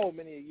to know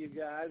many of you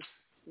guys,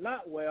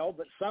 not well,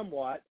 but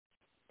somewhat,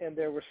 and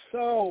there were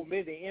so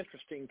many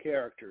interesting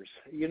characters.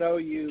 You know,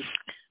 you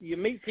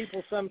meet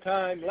people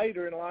sometime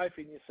later in life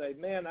and you say,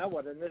 man, I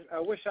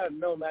wish I'd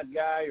known that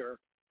guy or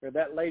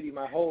that lady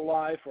my whole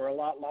life or a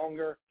lot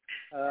longer.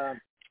 Our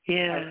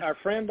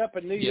friend up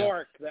in New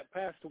York that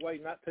passed away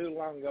not too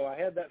long ago, I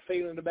had that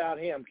feeling about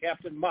him,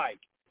 Captain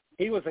Mike.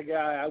 He was a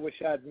guy I wish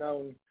I'd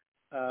known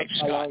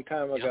a long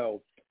time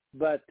ago.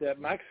 But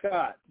Mike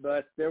Scott.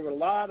 But there were a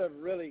lot of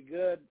really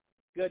good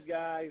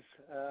guys,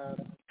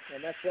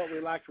 and that's what we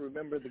like to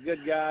remember: the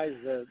good guys,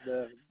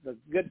 the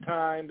good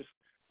times,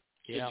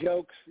 the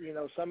jokes. You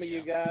know, some of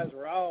you guys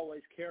were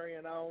always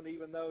carrying on,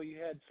 even though you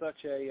had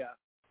such a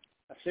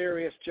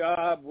serious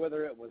job,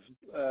 whether it was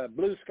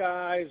blue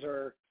skies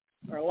or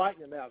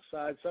lightning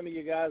outside. Some of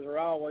you guys were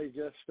always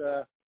just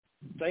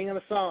singing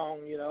a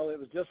song. You know, it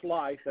was just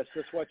life. That's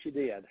just what you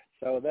did.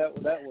 So that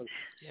was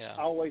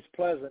always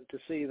pleasant to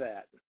see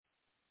that.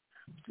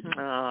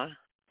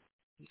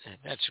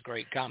 That's a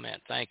great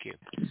comment. Thank you.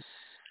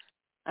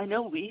 I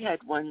know we had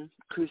one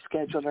crew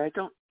scheduler. I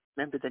don't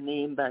remember the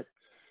name, but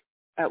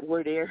at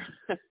Ward Air,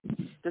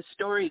 the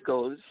story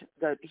goes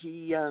that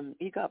he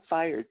got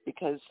fired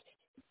because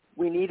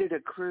we needed a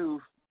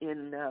crew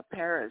in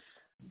Paris,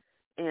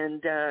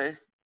 and the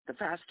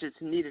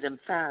fastest needed him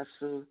fast.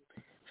 So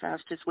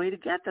fastest way to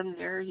get them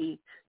there, he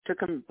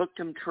booked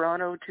him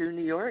Toronto to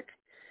New York,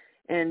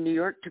 and New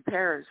York to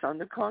Paris on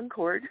the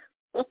Concorde.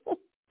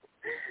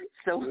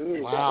 So that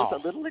was a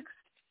little,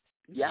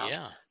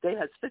 they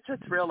had such a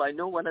thrill. I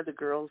know one of the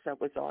girls that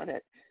was on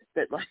it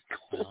that, like,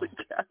 holy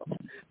cow,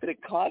 but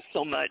it cost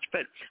so much.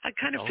 But I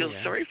kind of feel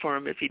sorry for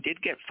him if he did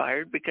get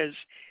fired, because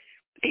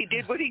he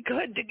did what he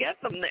could to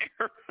get them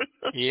there.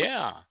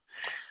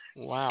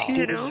 Wow. He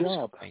did his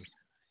job.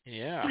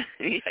 Yeah.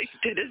 He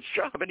did his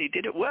job, and he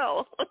did it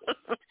well.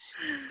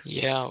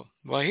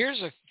 Well,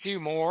 here's a few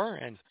more,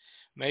 and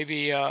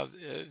maybe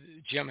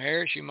Jim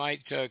Harris, you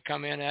might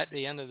come in at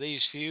the end of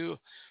these few.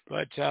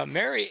 But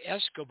Mary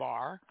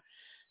Escobar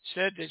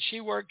said that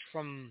she worked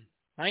from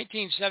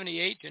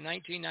 1978 to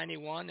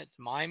 1991 at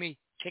the Miami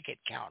ticket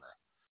counter.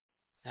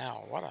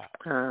 Now, what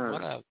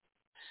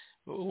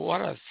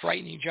a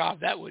frightening job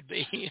that would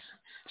be,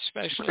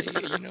 especially,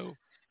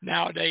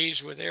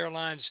 nowadays with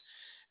airlines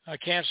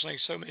canceling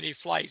so many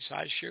flights.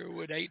 I sure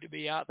would hate to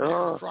be out there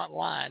in the front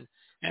line.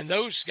 And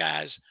those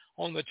guys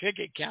on the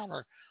ticket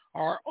counter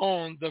are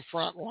on the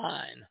front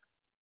line.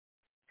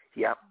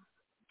 Yep.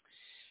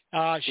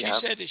 She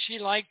said that she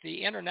liked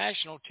the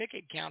international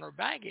ticket counter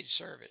baggage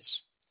service.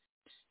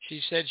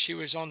 She said she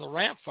was on the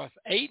ramp for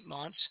 8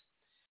 months,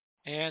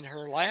 and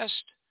her last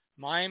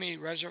Miami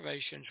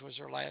reservations was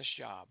her last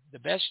job, the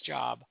best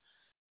job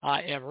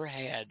I ever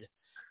had,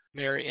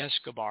 Mary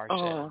Escobar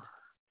said.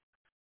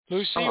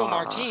 Lucille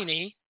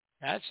Martini,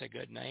 that's a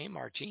good name,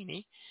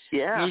 Martini.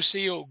 Yeah.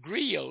 Lucille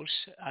Grillos,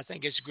 I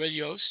think it's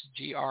Grillos,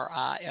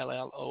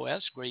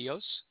 Grillos,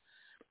 Grillos.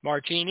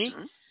 Martini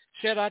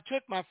said, I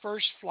took my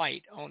first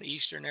flight on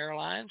Eastern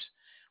Airlines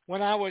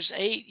when I was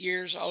 8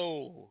 years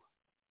old.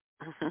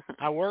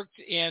 I worked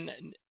in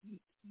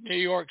New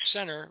York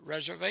Center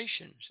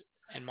reservations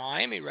and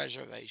Miami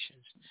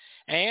reservations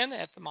and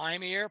at the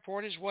Miami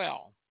airport as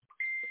well,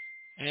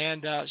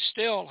 and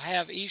still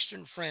have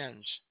Eastern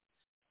friends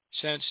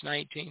since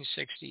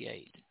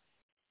 1968.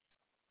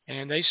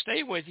 And they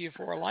stay with you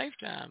for a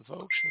lifetime,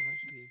 folks,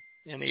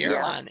 in the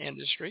airline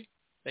industry.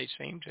 They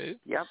seem to.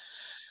 Yep.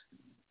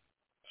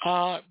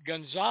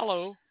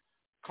 Gonzalo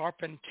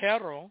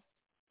Carpintero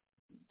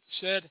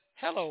said,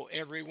 hello,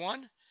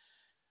 everyone.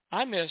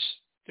 I miss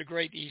the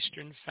Great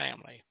Eastern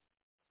family.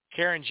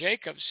 Karen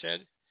Jacobs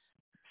said,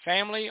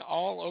 family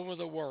all over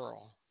the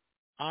world.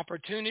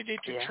 Opportunity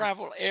to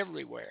travel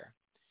everywhere.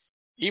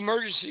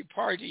 Emergency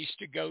parties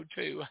to go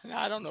to.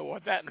 I don't know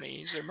what that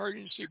means.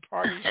 Emergency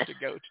parties to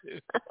go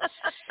to.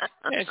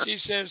 And she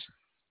says,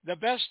 the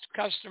best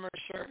customer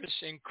service,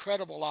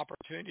 incredible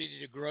opportunity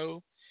to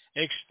grow,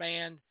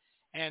 expand,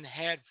 and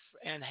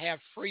have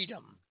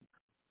freedom.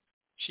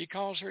 She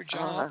calls her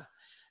job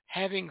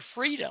having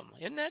freedom.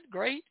 Isn't that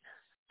great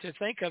to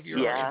think of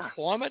your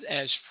employment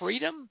as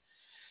freedom?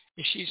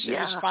 And she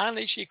says,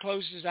 finally, she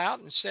closes out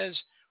and says,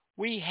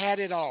 we had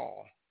it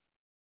all.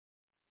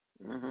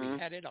 We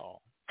had it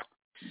all.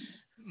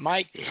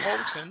 Mike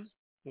Holton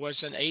was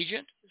an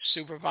agent,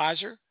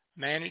 supervisor,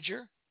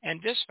 manager,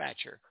 and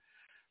dispatcher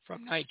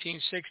from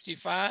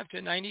 1965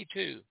 to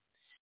 92.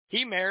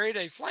 He married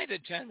a flight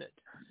attendant.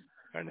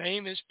 Her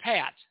name is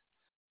Pat.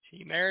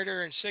 He married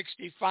her in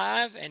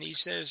 65, and he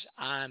says,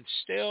 I'm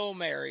still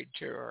married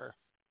to her.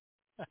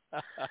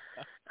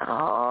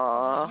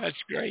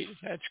 That's great.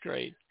 That's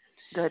great.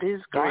 That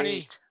is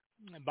great.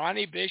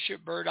 Bonnie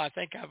Bishop Bird, I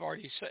think I've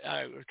already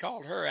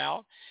called her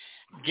out.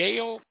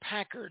 Gail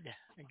Packard,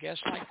 I guess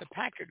like the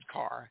Packard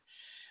car.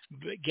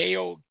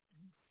 Gail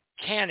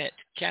Canet,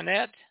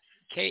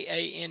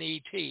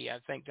 K-A-N-E-T, I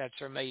think that's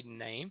her maiden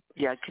name.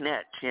 Yeah,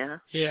 Canet, yeah.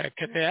 Yeah,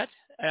 Canet.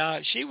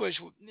 She was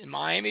in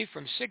Miami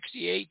from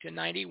 68 to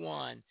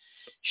 91.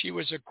 She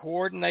was a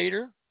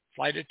coordinator,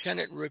 flight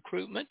attendant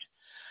recruitment.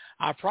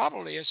 I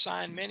probably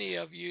assigned many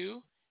of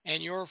you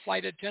and your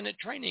flight attendant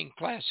training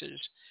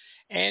classes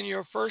and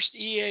your first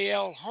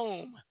EAL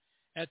home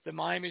at the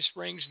Miami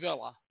Springs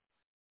Villa.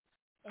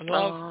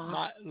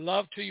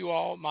 Love to you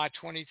all, my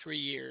 23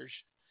 years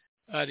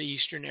at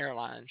Eastern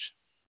Airlines.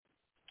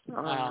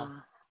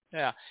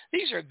 Yeah,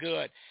 these are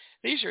good.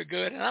 These are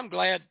good, and I'm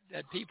glad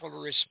that people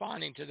are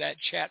responding to that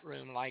chat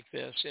room like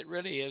this. It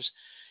really is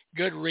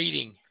good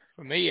reading,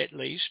 for me at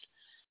least,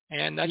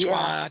 and that's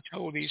why I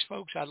told these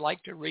folks I'd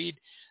like to read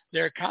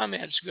their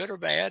comments, good or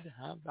bad.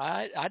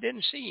 I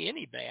didn't see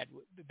any bad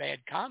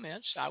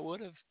comments. I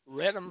would have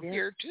read them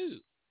here too.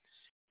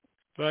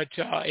 But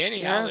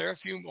anyhow, there are a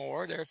few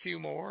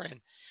more.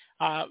 And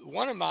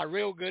one of my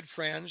real good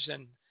friends,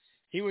 and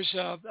he was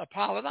a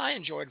pilot. I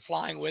enjoyed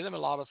flying with him. A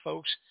lot of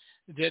folks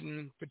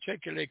didn't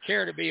particularly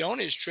care to be on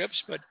his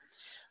trips, but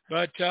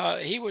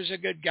he was a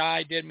good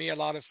guy, did me a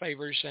lot of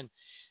favors, and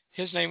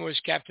his name was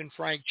Captain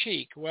Frank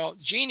Cheek. Well,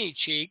 Jeannie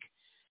Cheek,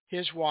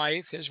 his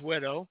wife, his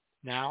widow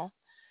now,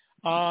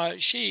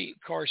 she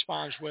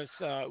corresponds with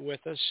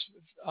us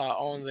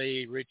on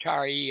the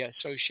Retiree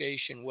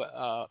Association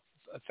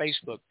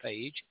Facebook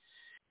page.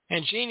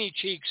 And Jeannie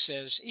Cheek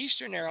says,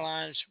 Eastern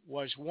Airlines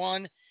was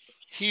one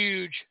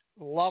huge,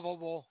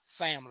 lovable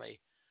family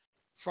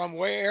from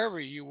wherever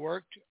you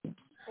worked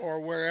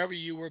or wherever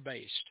you were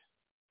based.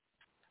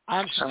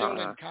 I'm still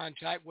in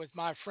contact with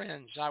my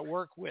friends I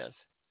work with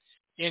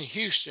in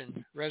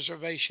Houston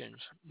reservations,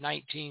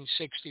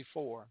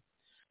 1964.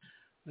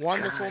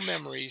 Wonderful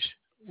memories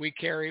we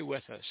carry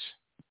with us.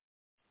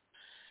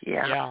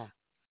 Yeah.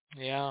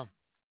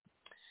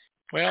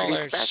 Well,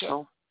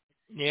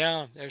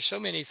 there's so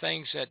many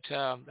things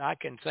that I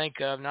can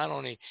think of, not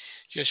only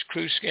just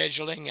crew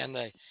scheduling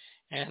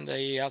and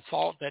the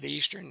thought that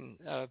Eastern,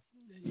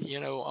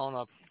 on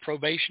a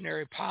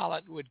probationary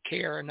pilot would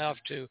care enough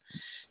to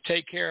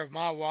take care of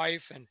my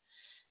wife and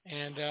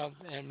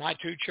my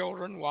two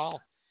children while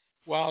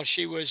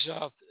she was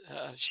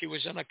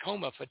in a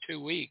coma for 2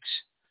 weeks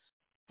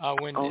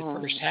when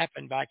it first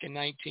happened back in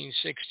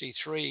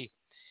 1963,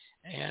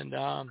 and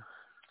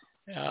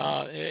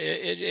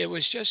it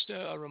was just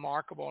a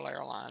remarkable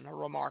airline,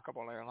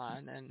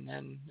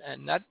 and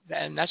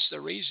that's the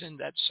reason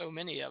that so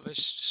many of us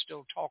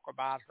still talk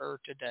about her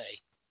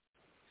today.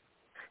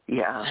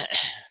 Yeah.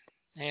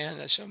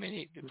 And so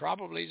many,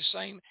 probably the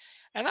same.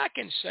 And I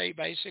can say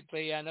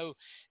basically, I know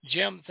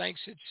Jim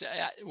thinks it's,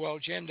 well,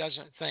 Jim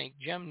doesn't think.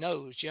 Jim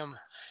knows. Jim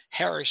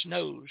Harris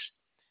knows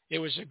it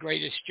was the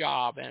greatest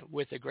job and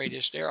with the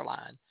greatest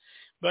airline.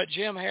 But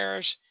Jim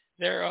Harris,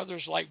 there are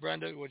others like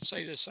Brenda would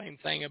say the same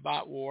thing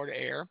about Ward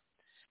Air,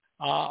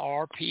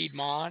 or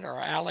Piedmont,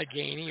 or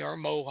Allegheny, or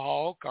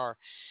Mohawk, or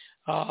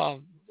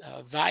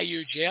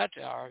Value Jet,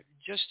 or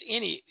just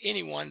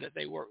anyone that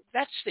they work.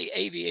 That's the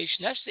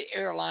aviation. That's the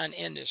airline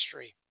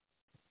industry.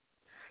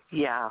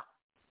 Yeah.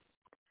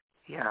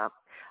 Yeah.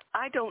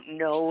 I don't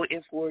know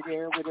if Ward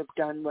Air would have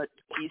done what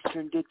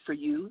Eastern did for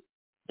you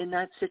in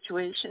that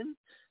situation.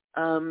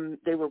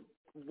 They were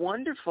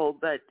wonderful,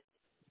 but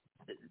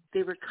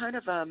they were kind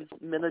of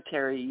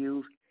military.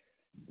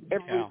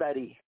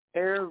 Everybody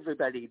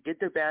did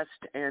their best,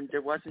 and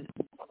there wasn't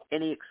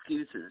any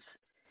excuses.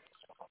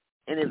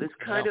 And it was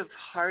kind of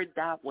hard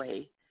that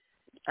way.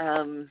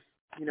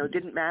 It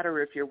didn't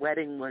matter if your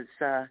wedding was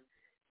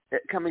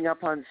coming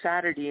up on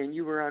Saturday and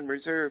you were on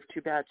reserve.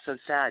 Too bad, so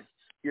sad.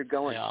 You're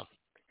going.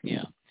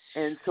 Yeah.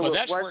 And so well,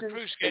 that's where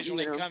crew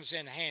scheduling comes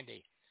in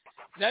handy.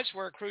 That's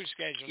where crew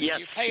scheduling. Yes.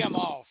 You pay them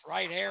off,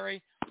 right,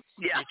 Harry?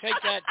 Yeah. You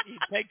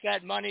take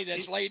that money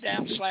that's laid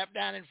down, slapped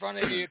down in front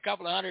of you, a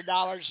couple of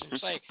 $100, and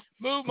say,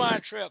 "Move my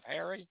trip,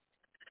 Harry."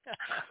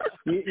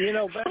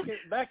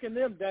 Back in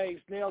them days,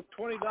 Neil,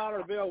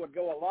 $20 bill would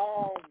go a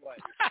long way.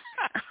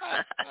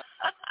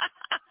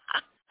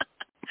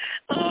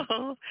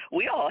 Oh,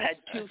 we all had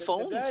two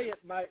phones.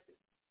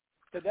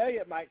 Today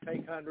it might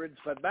take hundreds,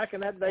 but back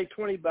in that day,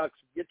 $20 would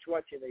get you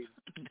what you need.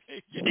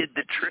 Did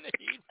the trick.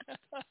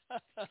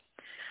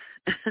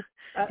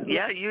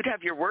 Yeah, you'd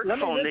have your work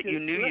phone that you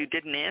knew you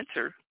didn't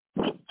answer.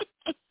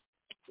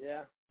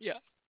 Yeah.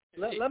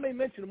 Let me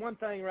mention one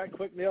thing right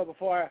quick, Neil,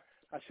 before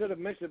I should have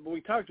mentioned it, but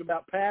we talked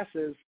about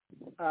passes.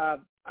 I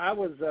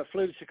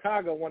flew to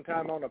Chicago one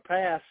time on a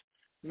pass,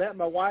 met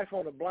my wife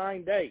on a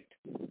blind date.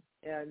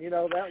 And,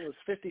 that was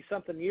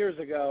 50-something years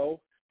ago,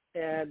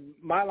 and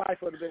my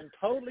life would have been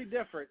totally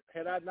different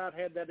had I not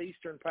had that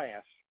Eastern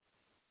pass.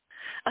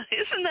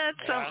 Isn't that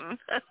something?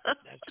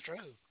 That's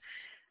true.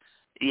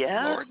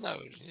 Yeah. Lord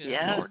knows.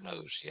 Yeah. Lord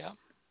knows. Yeah.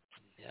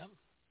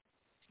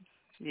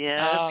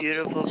 Yeah,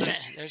 beautiful.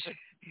 There's a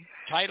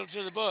title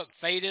to the book,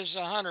 Fate is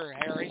a Hunter,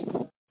 Harry.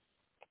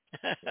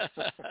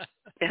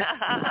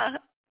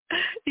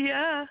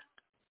 Yeah.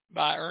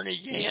 By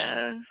Ernie Gann.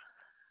 Yeah.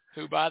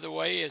 Who, by the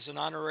way, is an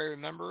honorary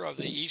member of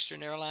the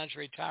Eastern Airlines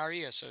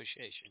Retiree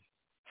Association.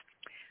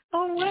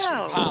 Oh,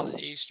 wow.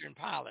 Eastern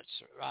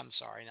Pilots. I'm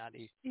sorry, not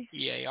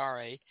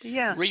EARA.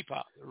 Yeah.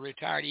 REPA,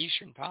 Retired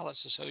Eastern Pilots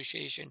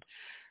Association.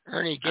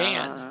 Ernie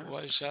Gann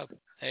was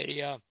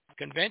a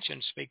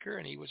convention speaker,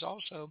 and he was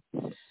also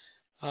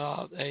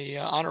a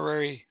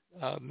honorary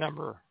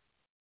member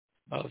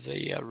of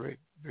the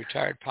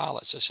Retired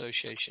Pilots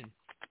Association.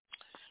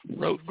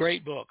 Wrote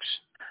great books.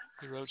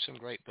 He wrote some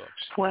great books.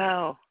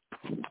 Wow.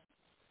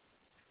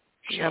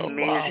 So,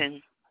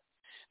 amazing.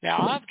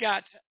 Now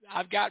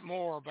I've got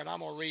more, but I'm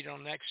gonna read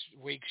on next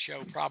week's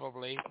show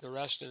probably the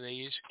rest of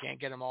these. Can't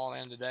get them all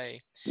in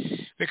today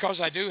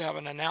because I do have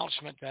an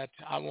announcement that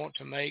I want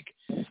to make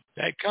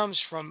that comes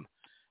from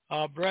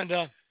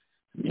Brenda,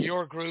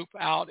 your group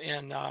out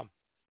in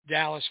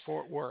Dallas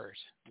Fort Worth,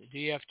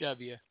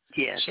 DFW.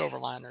 Yes.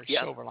 Silverliners.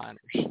 Yep.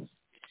 Silverliners.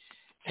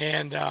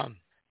 And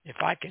if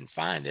I can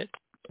find it,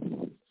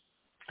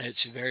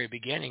 it's the very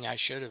beginning. I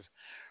should have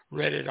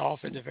read it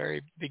off at the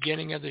very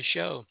beginning of the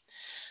show.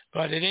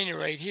 But at any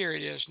rate, here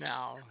it is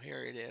now.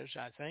 Here it is,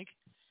 I think.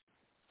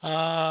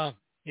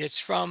 It's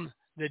from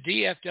the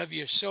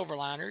DFW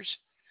Silverliners,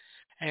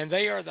 and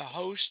they are the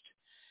host.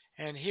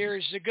 And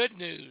here's the good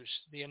news,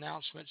 the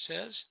announcement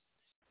says.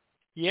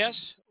 Yes,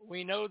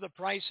 we know the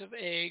price of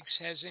eggs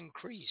has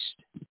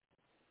increased.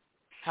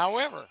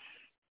 However,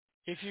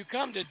 if you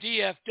come to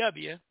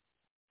DFW,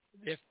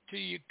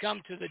 you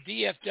come to the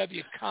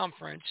DFW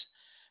conference,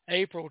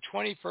 April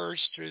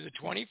 21st through the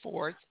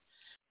 24th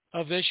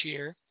of this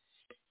year,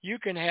 you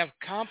can have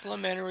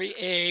complimentary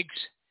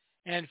eggs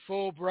and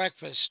full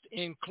breakfast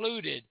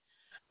included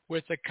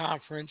with the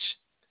conference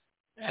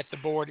at the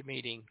board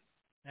meeting.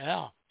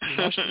 Now, you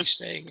must be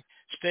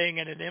staying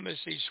in an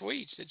Embassy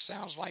Suites, it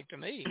sounds like to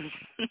me.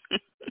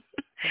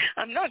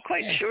 I'm not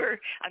quite sure.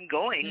 I'm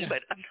going,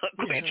 but I'm not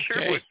quite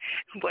sure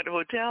what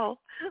hotel.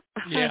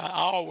 Yeah,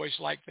 I always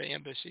like the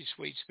Embassy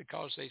Suites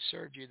because they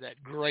serve you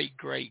that great,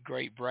 great,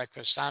 great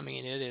breakfast. I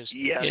mean, it is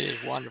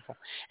wonderful.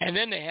 And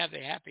then they have the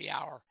happy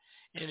hour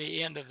in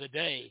the end of the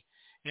day,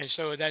 and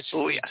so that's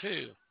free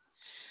too.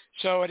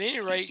 So at any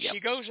rate, she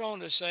goes on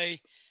to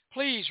say,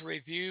 please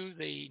review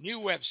the new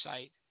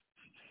website,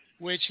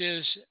 which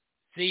is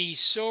the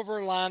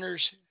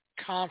Silverliners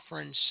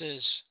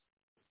Conferences.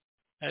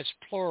 That's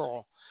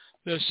plural.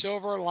 The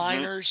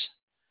Silverliners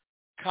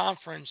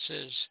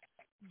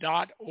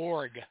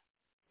Conferences.org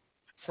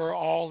for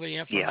all the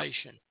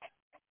information.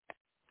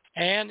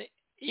 And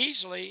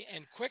easily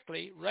and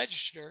quickly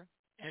register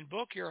and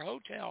book your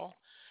hotel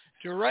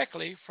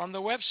directly from the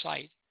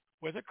website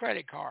with a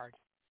credit card.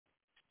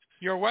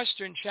 Your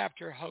Western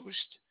chapter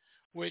host,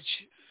 which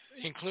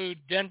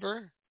include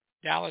Denver,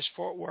 Dallas,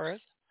 Fort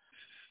Worth,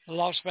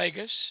 Las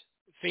Vegas,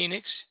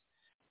 Phoenix,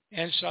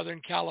 and Southern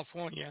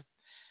California,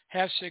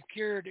 have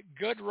secured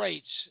good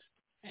rates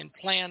and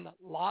plan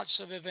lots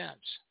of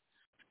events.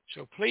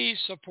 So please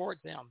support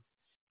them.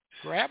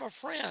 Grab a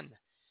friend,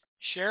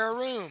 share a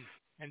room,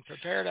 and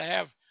prepare to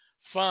have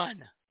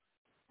fun.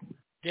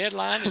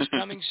 Deadline is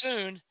coming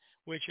soon,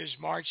 which is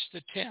March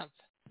the 10th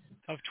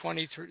of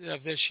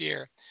this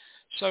year.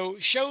 So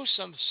show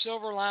some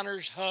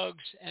Silverliners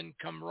hugs and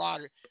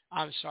camaraderie.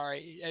 I'm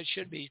sorry, it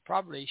should be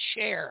probably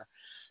share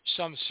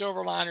some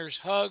Silverliners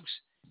hugs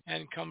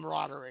and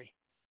camaraderie.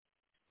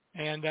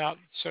 And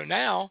so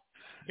now,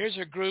 here's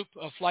a group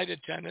of flight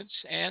attendants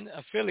and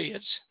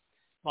affiliates,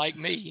 like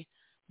me,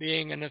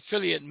 being an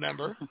affiliate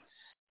member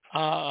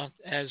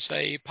as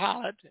a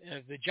pilot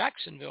of the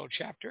Jacksonville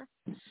chapter.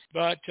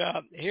 But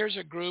here's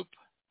a group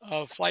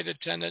of flight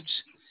attendants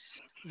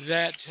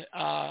that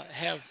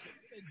have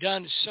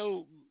done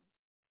so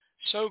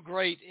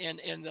great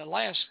in the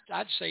last,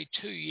 I'd say,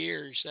 2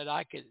 years, that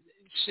I could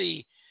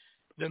see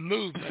the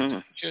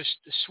movement just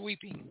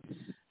sweeping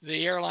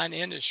the airline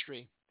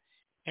industry.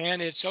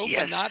 And it's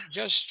open not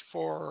just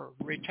for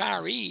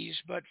retirees,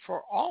 but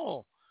for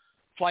all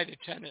flight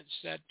attendants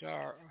that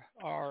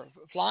are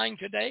flying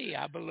today,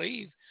 I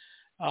believe.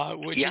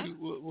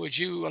 Would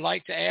you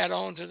like to add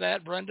on to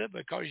that, Brenda,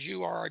 because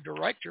you are a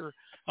director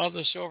of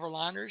the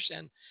Silverliners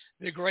and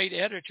the great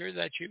editor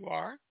that you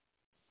are?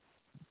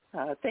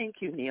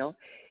 Thank you, Neil.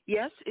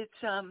 Yes, it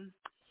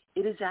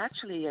is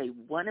actually a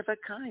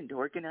one-of-a-kind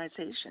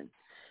organization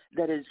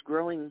that is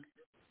growing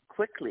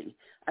quickly.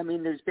 I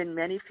mean, there's been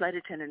many flight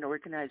attendant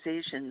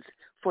organizations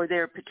for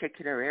their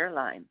particular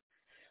airline,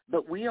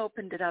 but we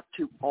opened it up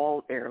to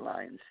all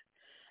airlines.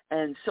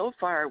 And so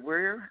far,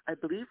 I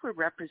believe we're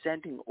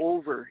representing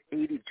over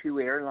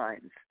 82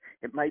 airlines.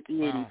 It might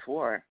be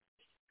 84.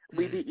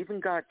 We've even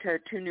got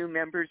 2 new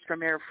members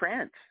from Air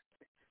France,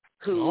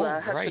 who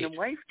husband and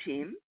wife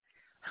team,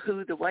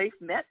 who the wife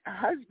met a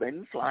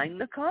husband flying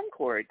the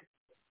Concorde.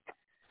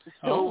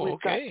 So we've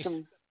got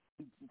some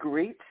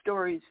great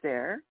stories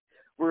there.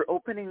 We're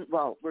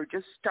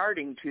just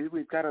starting to.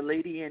 We've got a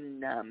lady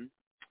in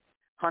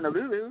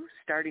Honolulu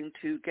starting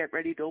to get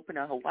ready to open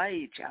a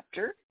Hawaii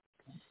chapter.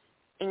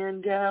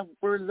 And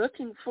we're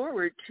looking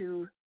forward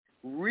to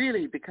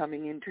really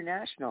becoming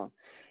international.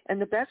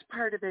 And the best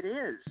part of it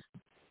is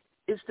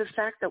the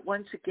fact that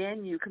once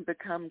again you can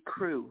become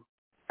crew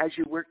as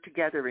you work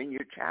together in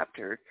your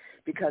chapter,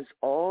 because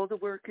all the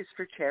work is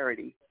for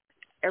charity.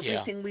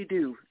 Everything we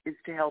do is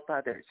to help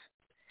others.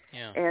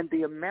 Yeah. And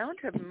the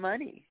amount of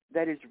money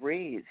that is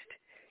raised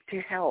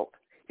to help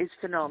is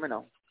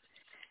phenomenal.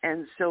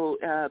 And so,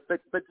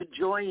 but the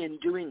joy in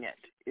doing it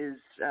is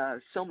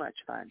so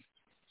much fun.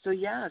 So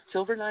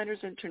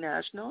Silverliners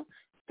International,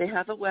 they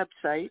have a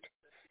website,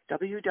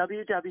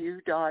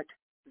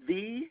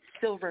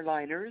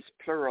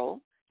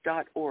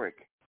 www.thesilverliners.org.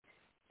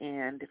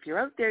 And if you're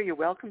out there, you're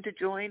welcome to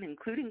join,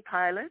 including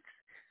pilots.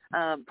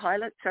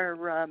 Pilots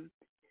are an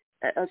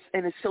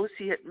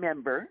associate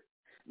member,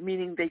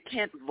 meaning they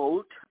can't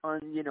vote on,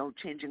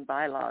 changing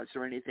bylaws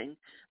or anything,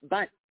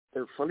 but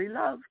they're fully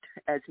loved,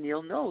 as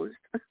Neil knows,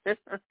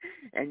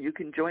 and you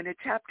can join a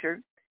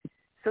chapter.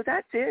 So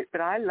that's it,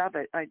 but I love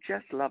it. I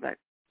just love it.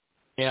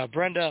 Yeah,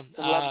 Brenda,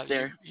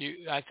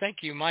 I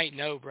think you might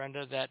know,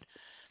 Brenda,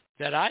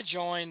 that I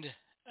joined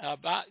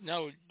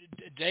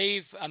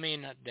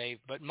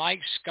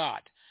Mike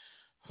Scott,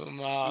 whom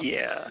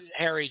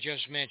Harry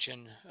just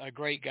mentioned, a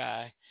great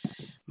guy.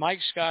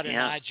 Mike Scott and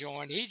I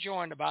joined. He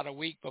joined about a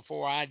week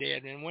before I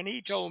did, and when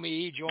he told me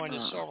he joined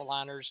the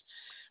Silverliners,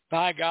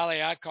 by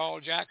golly, I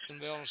called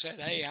Jacksonville and said,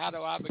 "Hey, how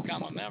do I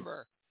become a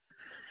member?"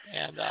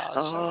 And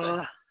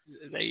so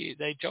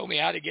they told me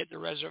how to get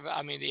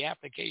the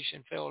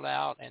application filled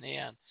out and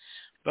in.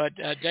 But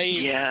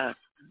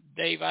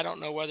Dave, I don't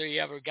know whether he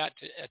ever got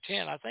to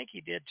attend. I think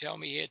he did tell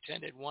me he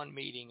attended one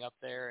meeting up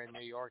there in New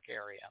York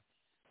area.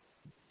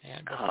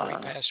 And before he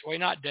passed away,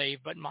 not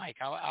Dave, but Mike.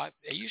 I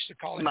used to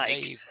call him Mike.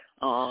 Dave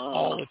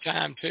all the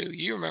time, too.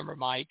 You remember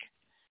Mike.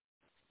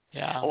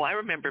 Yeah. Oh, I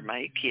remember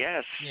Mike,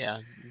 yes. Yeah,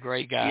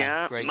 great guy.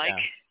 Yeah, great Mike.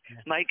 Guy.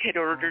 Mike had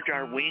ordered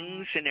our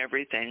wings and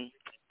everything.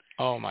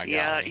 Oh, my God.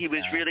 Yeah, he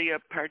was really a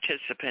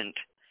participant.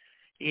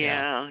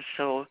 Yeah,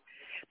 so,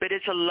 but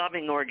it's a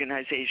loving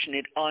organization.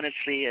 It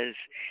honestly is.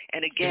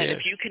 And again,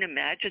 if you can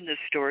imagine the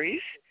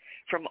stories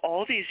from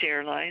all these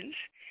airlines,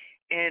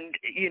 and,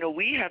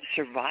 we have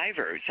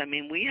survivors. I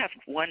mean, we have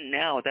one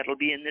now that'll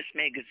be in this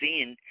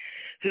magazine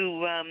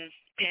who,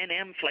 Pan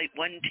Am Flight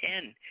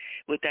 110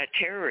 with that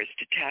terrorist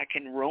attack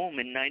in Rome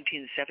in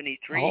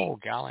 1973. Oh,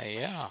 golly,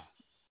 yeah.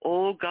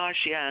 Oh,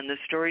 gosh, yeah. And the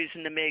stories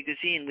in the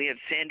magazine, we have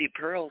Sandy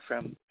Pearl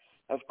from,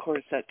 of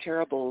course, that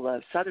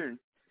terrible Southern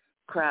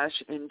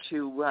crash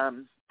into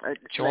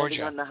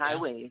Georgia, on the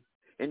highway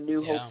in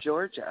New Hope,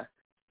 Georgia.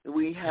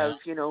 We have,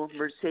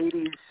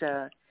 Mercedes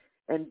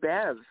and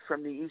Bev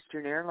from the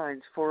Eastern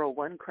Airlines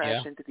 401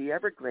 crash into the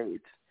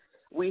Everglades.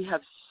 We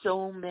have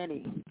so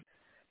many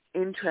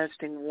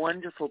interesting,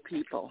 wonderful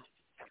people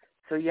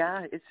So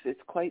yeah, it's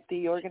quite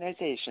the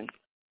organization.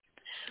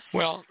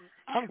 Well,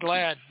 I'm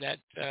glad that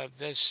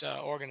this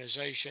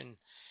organization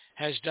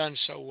has done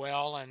so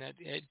well, and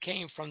it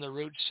came from the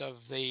roots of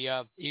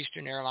the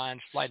Eastern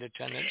Airlines flight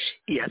attendants.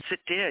 Yes, it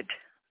did.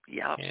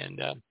 Yeah. And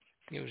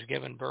it was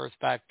given birth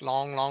back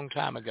long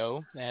time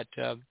ago at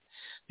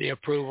the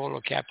approval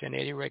of Captain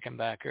Eddie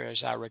Rickenbacker,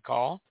 as I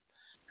recall.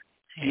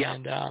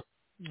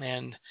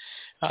 And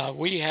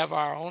we have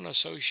our own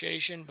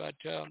association, but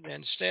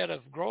instead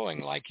of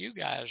growing like you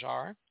guys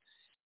are,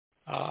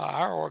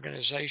 our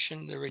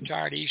organization, the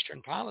Retired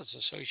Eastern Pilots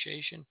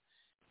Association,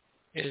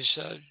 is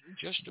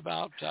just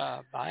about,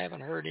 I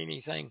haven't heard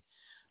anything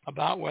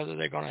about whether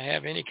they're going to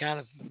have any kind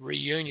of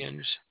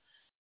reunions.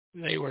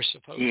 They were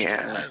supposed to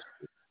last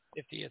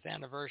 50th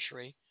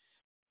anniversary.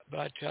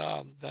 But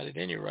at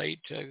any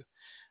rate,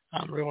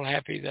 I'm real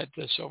happy that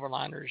the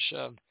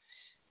Silverliners,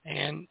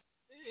 and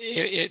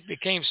it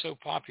became so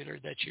popular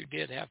that you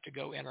did have to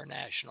go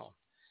international.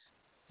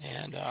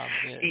 And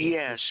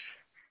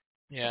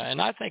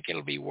and I think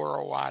it'll be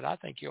worldwide. I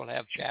think you'll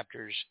have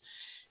chapters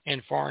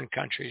in foreign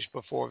countries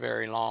before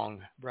very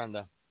long,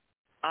 Brenda.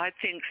 I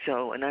think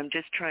so, and I'm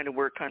just trying to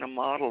work on a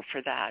model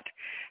for that.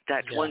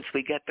 That once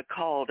we get the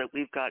call that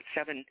we've got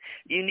 7,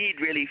 you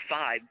need really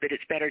 5, but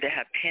it's better to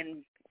have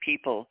 10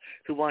 people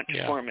who want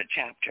to form a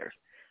chapter.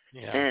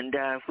 Yeah. And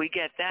if we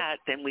get that,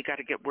 then we got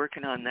to get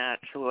working on that.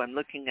 So I'm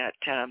looking at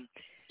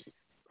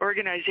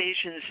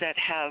organizations that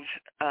have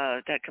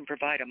that can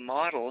provide a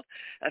model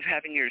of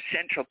having your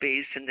central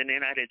base in the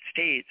United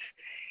States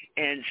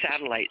and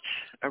satellites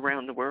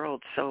around the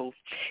world. So,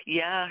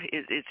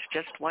 it's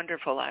just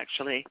wonderful,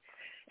 actually.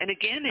 And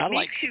again, it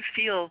makes you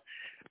feel,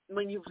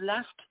 when you've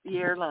left the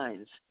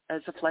airlines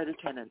as a flight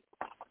attendant,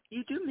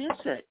 you do miss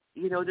it.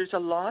 You know, there's a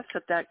loss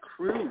of that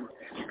crew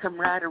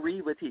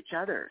camaraderie with each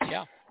other.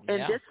 Yeah.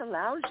 And this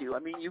allows you, I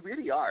mean, you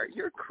really are,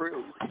 you're a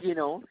crew, you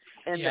know,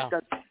 and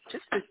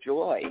just the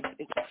joy,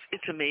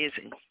 it's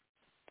amazing.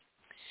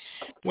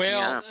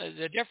 Well,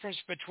 the difference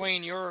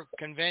between your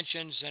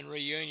conventions and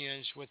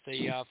reunions with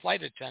the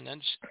flight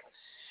attendants,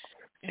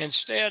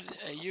 instead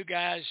you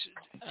guys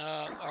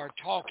are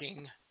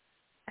talking,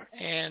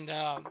 and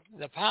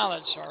the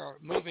pilots are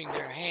moving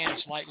their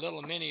hands like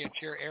little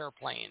miniature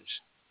airplanes,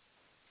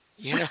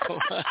 you know.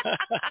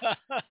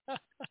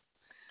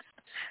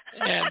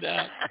 And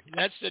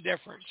that's the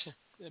difference.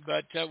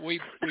 But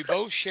we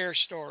both share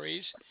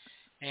stories,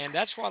 and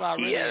that's what I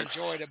really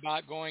enjoyed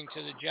about going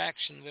to the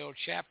Jacksonville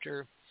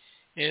chapter,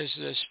 is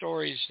the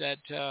stories that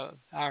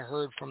I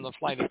heard from the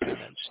flight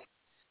attendants.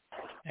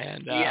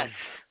 And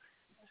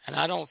and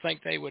I don't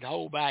think they would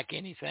hold back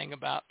anything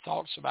about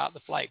thoughts about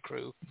the flight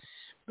crew.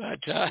 But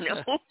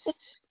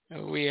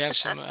we have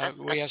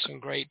some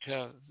great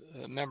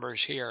members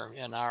here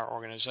in our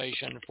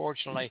organization.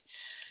 Unfortunately,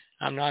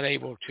 I'm not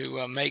able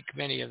to make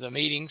many of the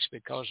meetings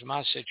because of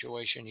my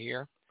situation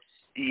here.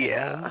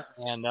 Yeah.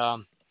 And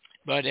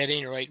but at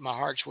any rate, my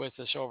heart's with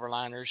the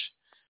Silverliners,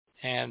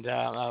 and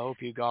I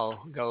hope you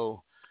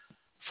go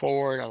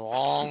forward a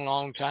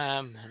long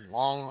time, and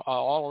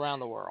all around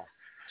the world,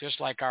 just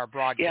like our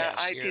broadcast. Yeah,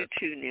 I here. do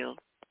too, Neil.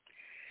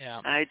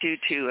 Yeah, I do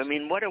too. I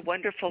mean, what a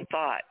wonderful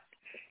thought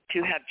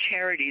to have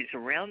charities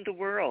around the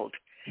world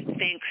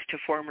thanks to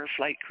former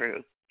flight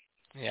crew.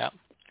 Yeah.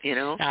 You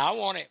know. Now,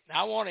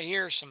 I want to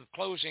hear some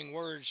closing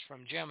words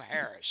from Jim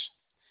Harris.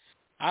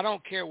 I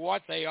don't care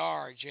what they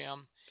are,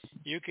 Jim.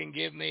 You can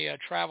give me a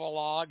travel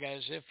log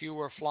as if you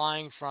were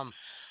flying from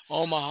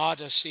Omaha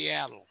to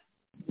Seattle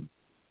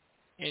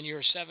in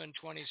your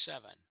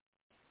 727.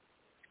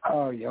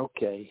 Oh,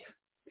 okay.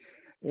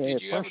 Yeah,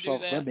 first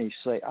off, let me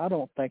say, I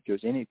don't think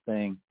there's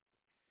anything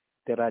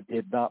that I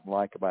did not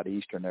like about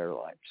Eastern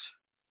Airlines.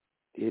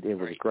 It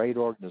was a great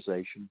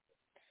organization.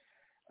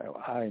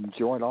 I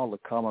enjoyed all the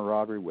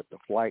camaraderie with the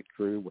flight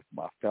crew, with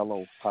my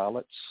fellow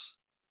pilots.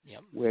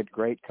 Yep. We had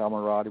great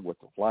camaraderie with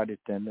the flight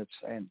attendants,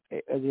 and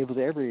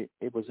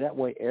it was that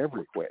way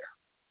everywhere.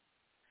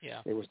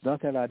 Yeah. There was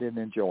nothing I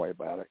didn't enjoy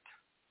about it.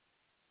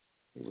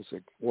 It was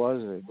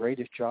the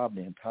greatest job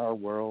in the entire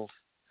world,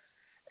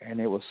 and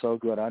it was so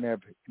good. I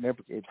never.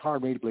 It's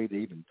hard for me to believe they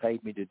even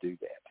paid me to do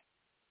that.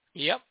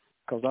 Yep.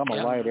 Because I'm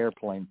a light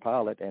airplane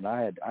pilot, and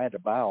I had to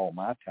buy all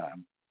my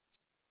time.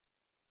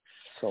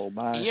 So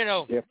my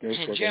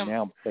difference was Jim,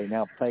 they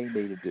now pay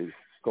me to do.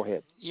 Go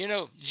ahead. You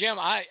know, Jim,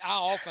 I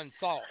often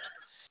thought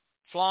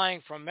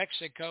flying from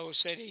Mexico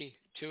City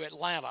to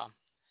Atlanta,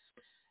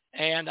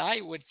 and I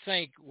would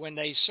think when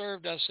they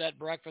served us that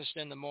breakfast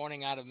in the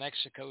morning out of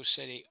Mexico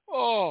City,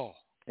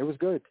 it was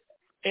good.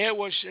 It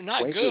was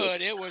not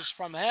good. It was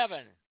from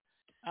heaven.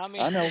 I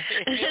mean, I know.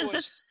 It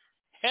was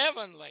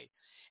heavenly.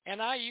 And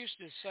I used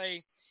to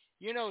say,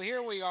 you know,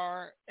 here we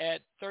are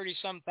at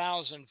 30-some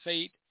thousand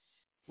feet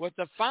with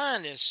the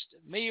finest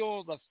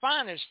meal, the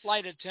finest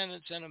flight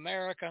attendants in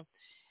America,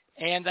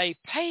 and they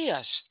pay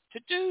us to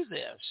do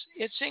this.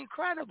 It's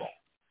incredible.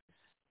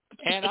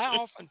 And I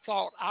often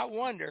thought, I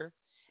wonder,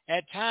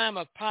 at time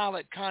of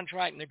pilot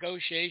contract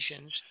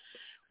negotiations,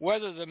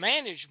 whether the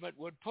management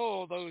would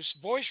pull those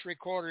voice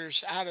recorders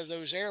out of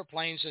those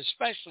airplanes,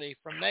 especially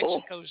from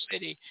Mexico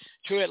City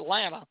to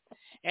Atlanta,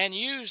 and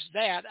use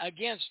that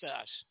against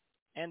us.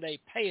 And they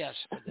pay us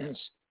for this.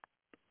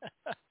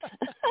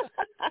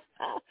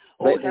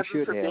 Heaven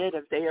forbid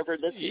if they ever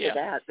listen to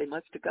that. They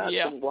must have got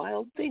some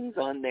wild things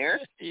on there.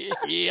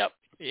 Yep.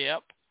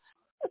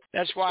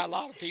 That's why a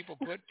lot of people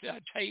put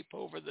tape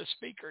over the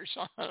speakers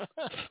on.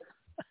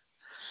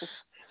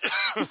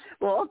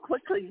 Well,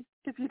 quickly,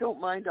 if you don't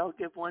mind, I'll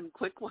give one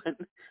quick one.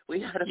 We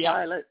had a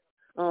pilot.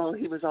 Oh,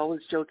 he was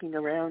always joking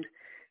around.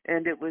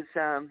 And it was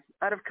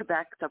out of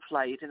Quebec, the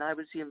flight, and I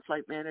was the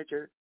in-flight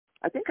manager.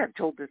 I think I've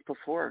told this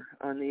before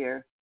on the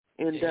air.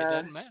 And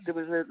there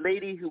was a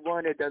lady who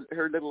wanted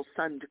her little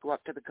son to go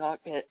up to the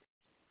cockpit.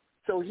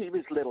 So he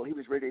was little. He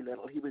was really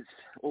little. He was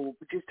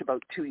just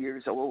about 2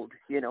 years old,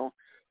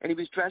 and he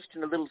was dressed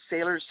in a little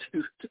sailor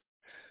suit.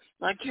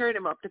 I carried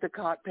him up to the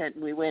cockpit,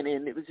 and we went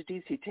in. It was a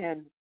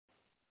DC-10.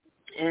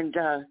 And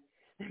the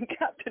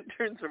captain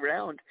turns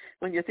around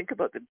when you think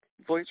about the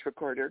voice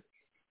recorder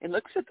and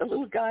looks at the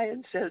little guy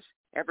and says,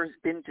 "Ever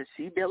been to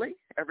see Billy?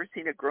 Ever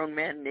seen a grown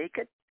man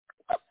naked?"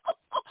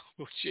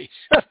 Oh, jeez.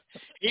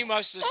 He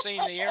must have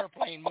seen the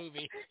airplane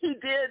movie. He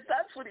did.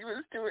 That's what he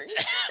was doing.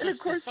 And, of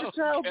course, the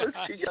child was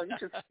too young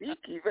to speak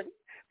even.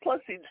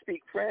 Plus, he'd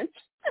speak French.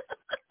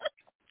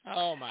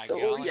 Oh, my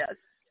God. Oh, yes.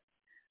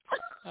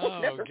 Oh,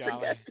 never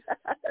golly.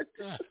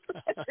 Forget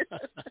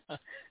that.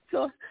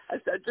 So I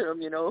said to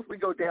him, if we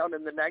go down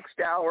in the next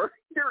hour,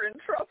 you're in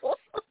trouble.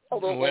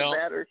 Although it won't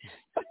matter.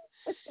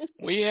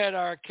 We had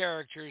our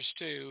characters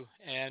too,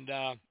 and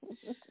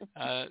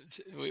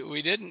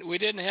we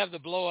didn't have the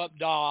blow up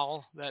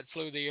doll that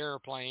flew the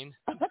airplane,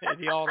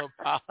 the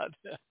autopilot,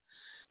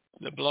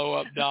 the blow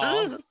up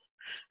doll.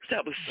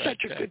 That was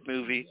such a good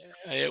movie.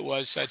 It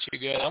was such a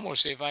good. I'm gonna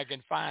see if I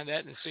can find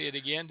that and see it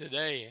again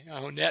today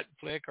on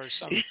Netflix or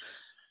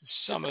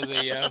some of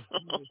the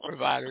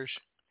providers.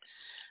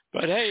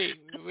 But hey,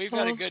 we've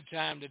had a good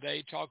time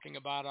today talking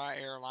about our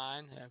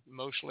airline,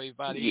 mostly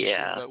about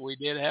Easter, but we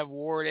did have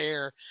Ward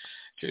Air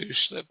to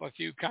slip a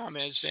few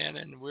comments in,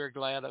 and we're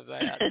glad of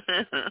that.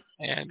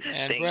 And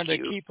Brenda,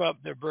 keep up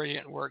the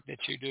brilliant work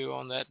that you do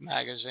on that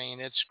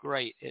magazine. It's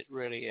great. It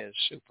really is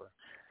super.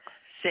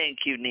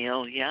 Thank you,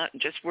 Neil. Yeah,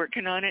 just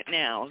working on it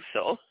now.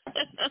 So.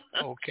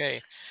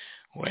 Okay.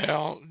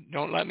 Well,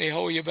 don't let me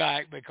hold you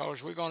back,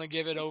 because we're going to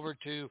give it over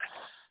to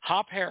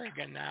Hop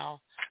Harrigan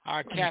now,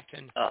 our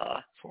captain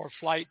for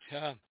flight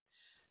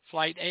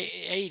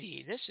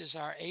 80. This is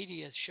our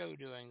 80th show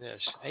doing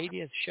this.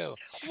 80th show.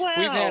 Wow.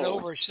 We've had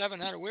over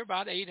 700. We're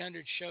about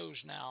 800 shows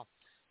now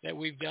that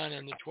we've done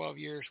in the 12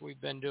 years we've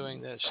been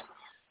doing this.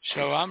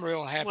 So I'm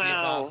real happy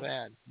about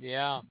that.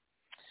 Yeah.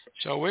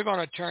 So we're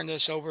going to turn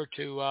this over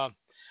to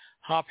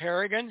Hop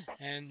Harrigan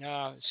and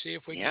see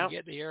if we can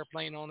get the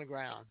airplane on the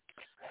ground.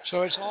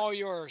 So it's all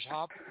yours,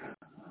 Hop.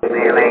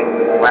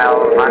 Ceiling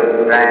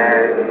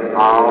 1200,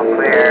 all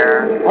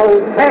clear.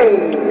 Okay,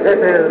 this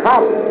is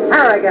Hop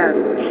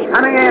Harrigan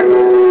coming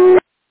in.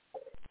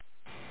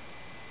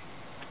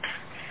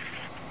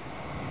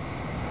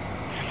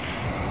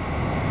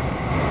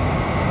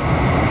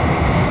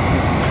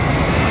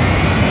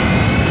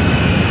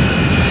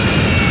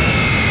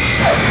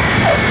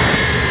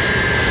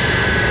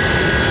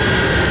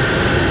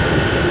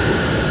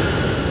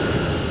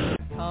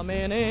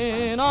 Coming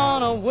in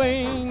on a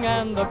wing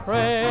and a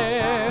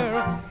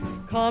prayer,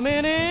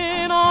 coming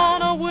in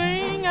on a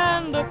wing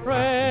and a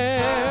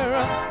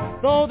prayer.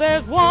 Though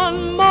there's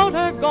one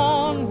motor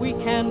gone, we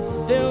can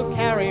still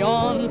carry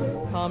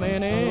on,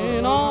 coming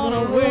in on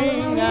a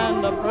wing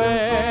and a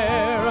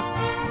prayer.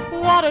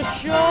 What a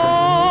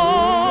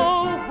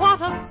show, what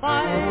a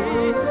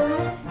fight.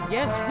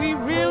 Yes, we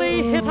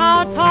really hit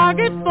our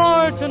target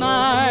for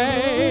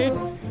tonight.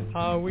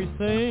 How we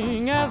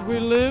sing as we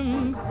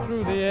limp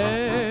through the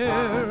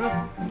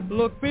air.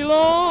 Look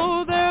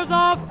below, there's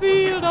our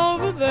field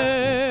over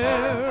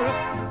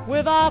there.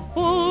 With our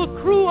full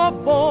crew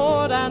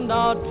aboard and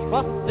our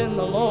trust in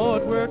the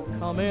Lord, we're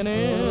coming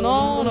in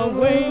on a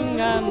wing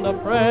and a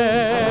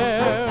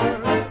prayer.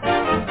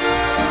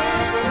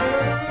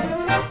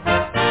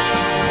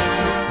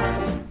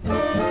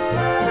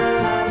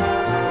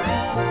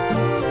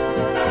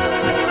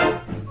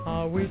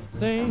 How we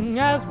sing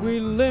as we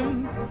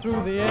limp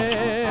through the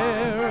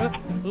air.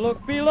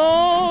 Look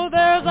below,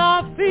 there's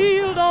our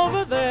field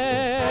over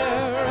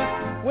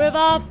there. With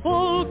our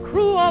full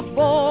crew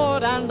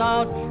aboard and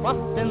our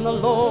trust in the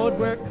Lord,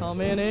 we're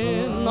coming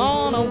in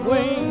on a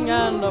wing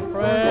and a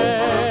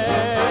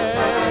prayer.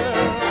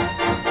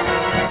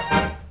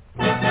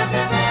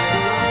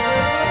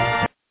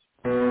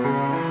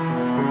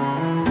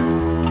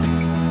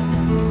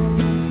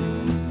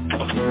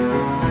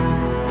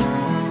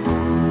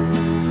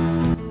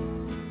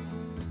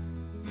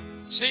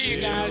 See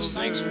you guys.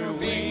 Thanks for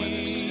being with us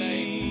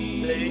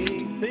today.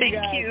 Thank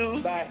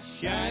you. Bye.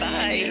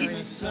 Bye.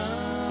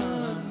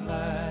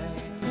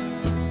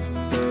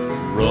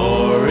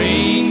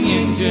 Roaring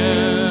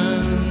engines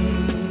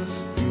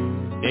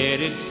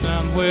headed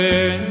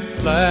somewhere in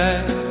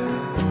flight.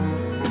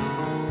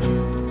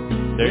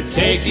 They're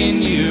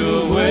taking you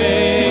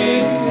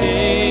away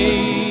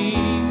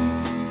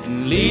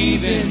and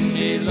leaving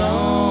me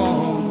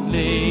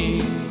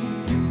lonely.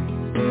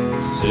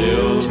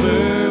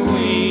 Silver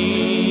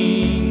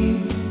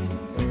wings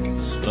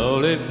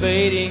slowly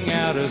fading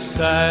out of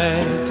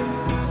sight.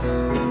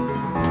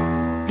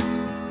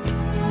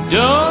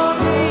 Don't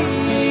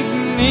leave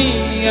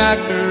me, I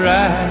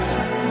cry.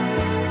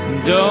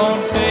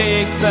 Don't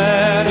take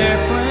that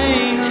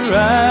airplane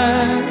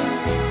ride.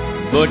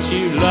 But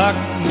you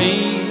locked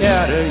me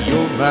out of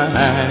your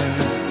mind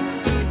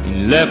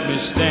and left me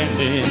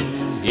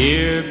standing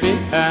here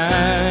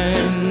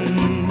behind.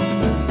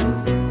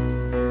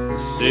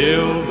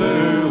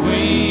 Silver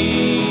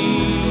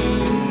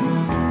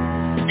wings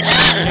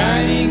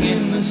shining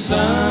in the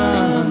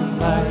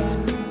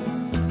sunlight,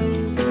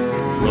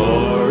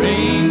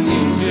 roaring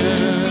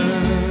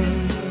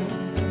engine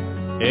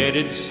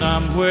headed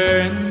somewhere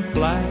in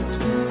flight.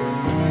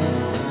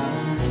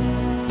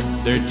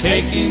 They're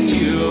taking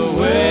you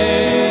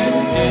away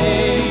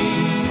and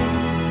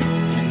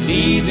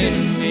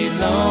leaving me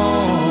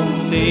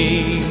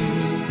lonely.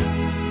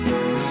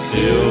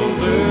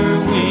 Silver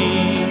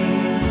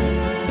wings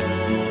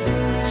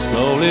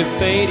slowly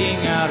fading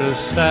out of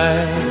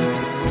sight.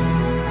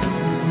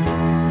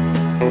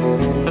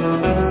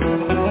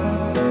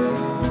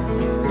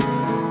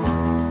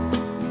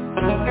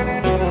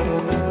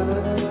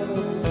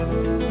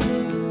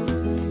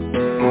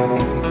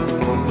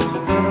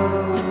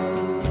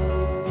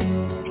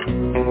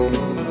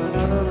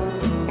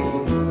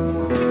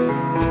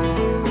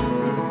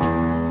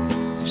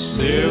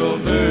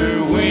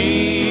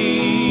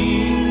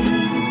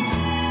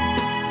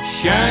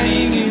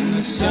 Shining in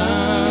the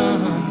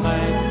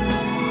sunlight,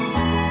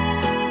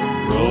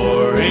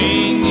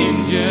 roaring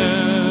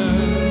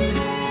engine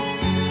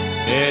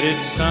headed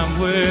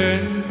somewhere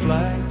in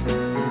flight.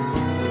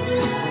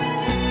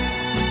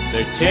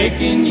 They're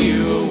taking you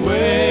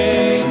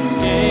away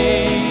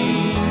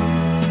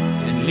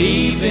and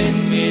leaving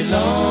me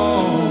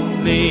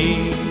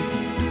lonely.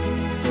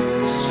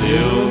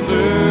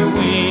 Silver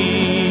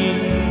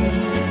wings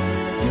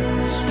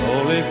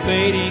slowly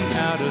fading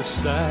out of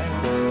sight.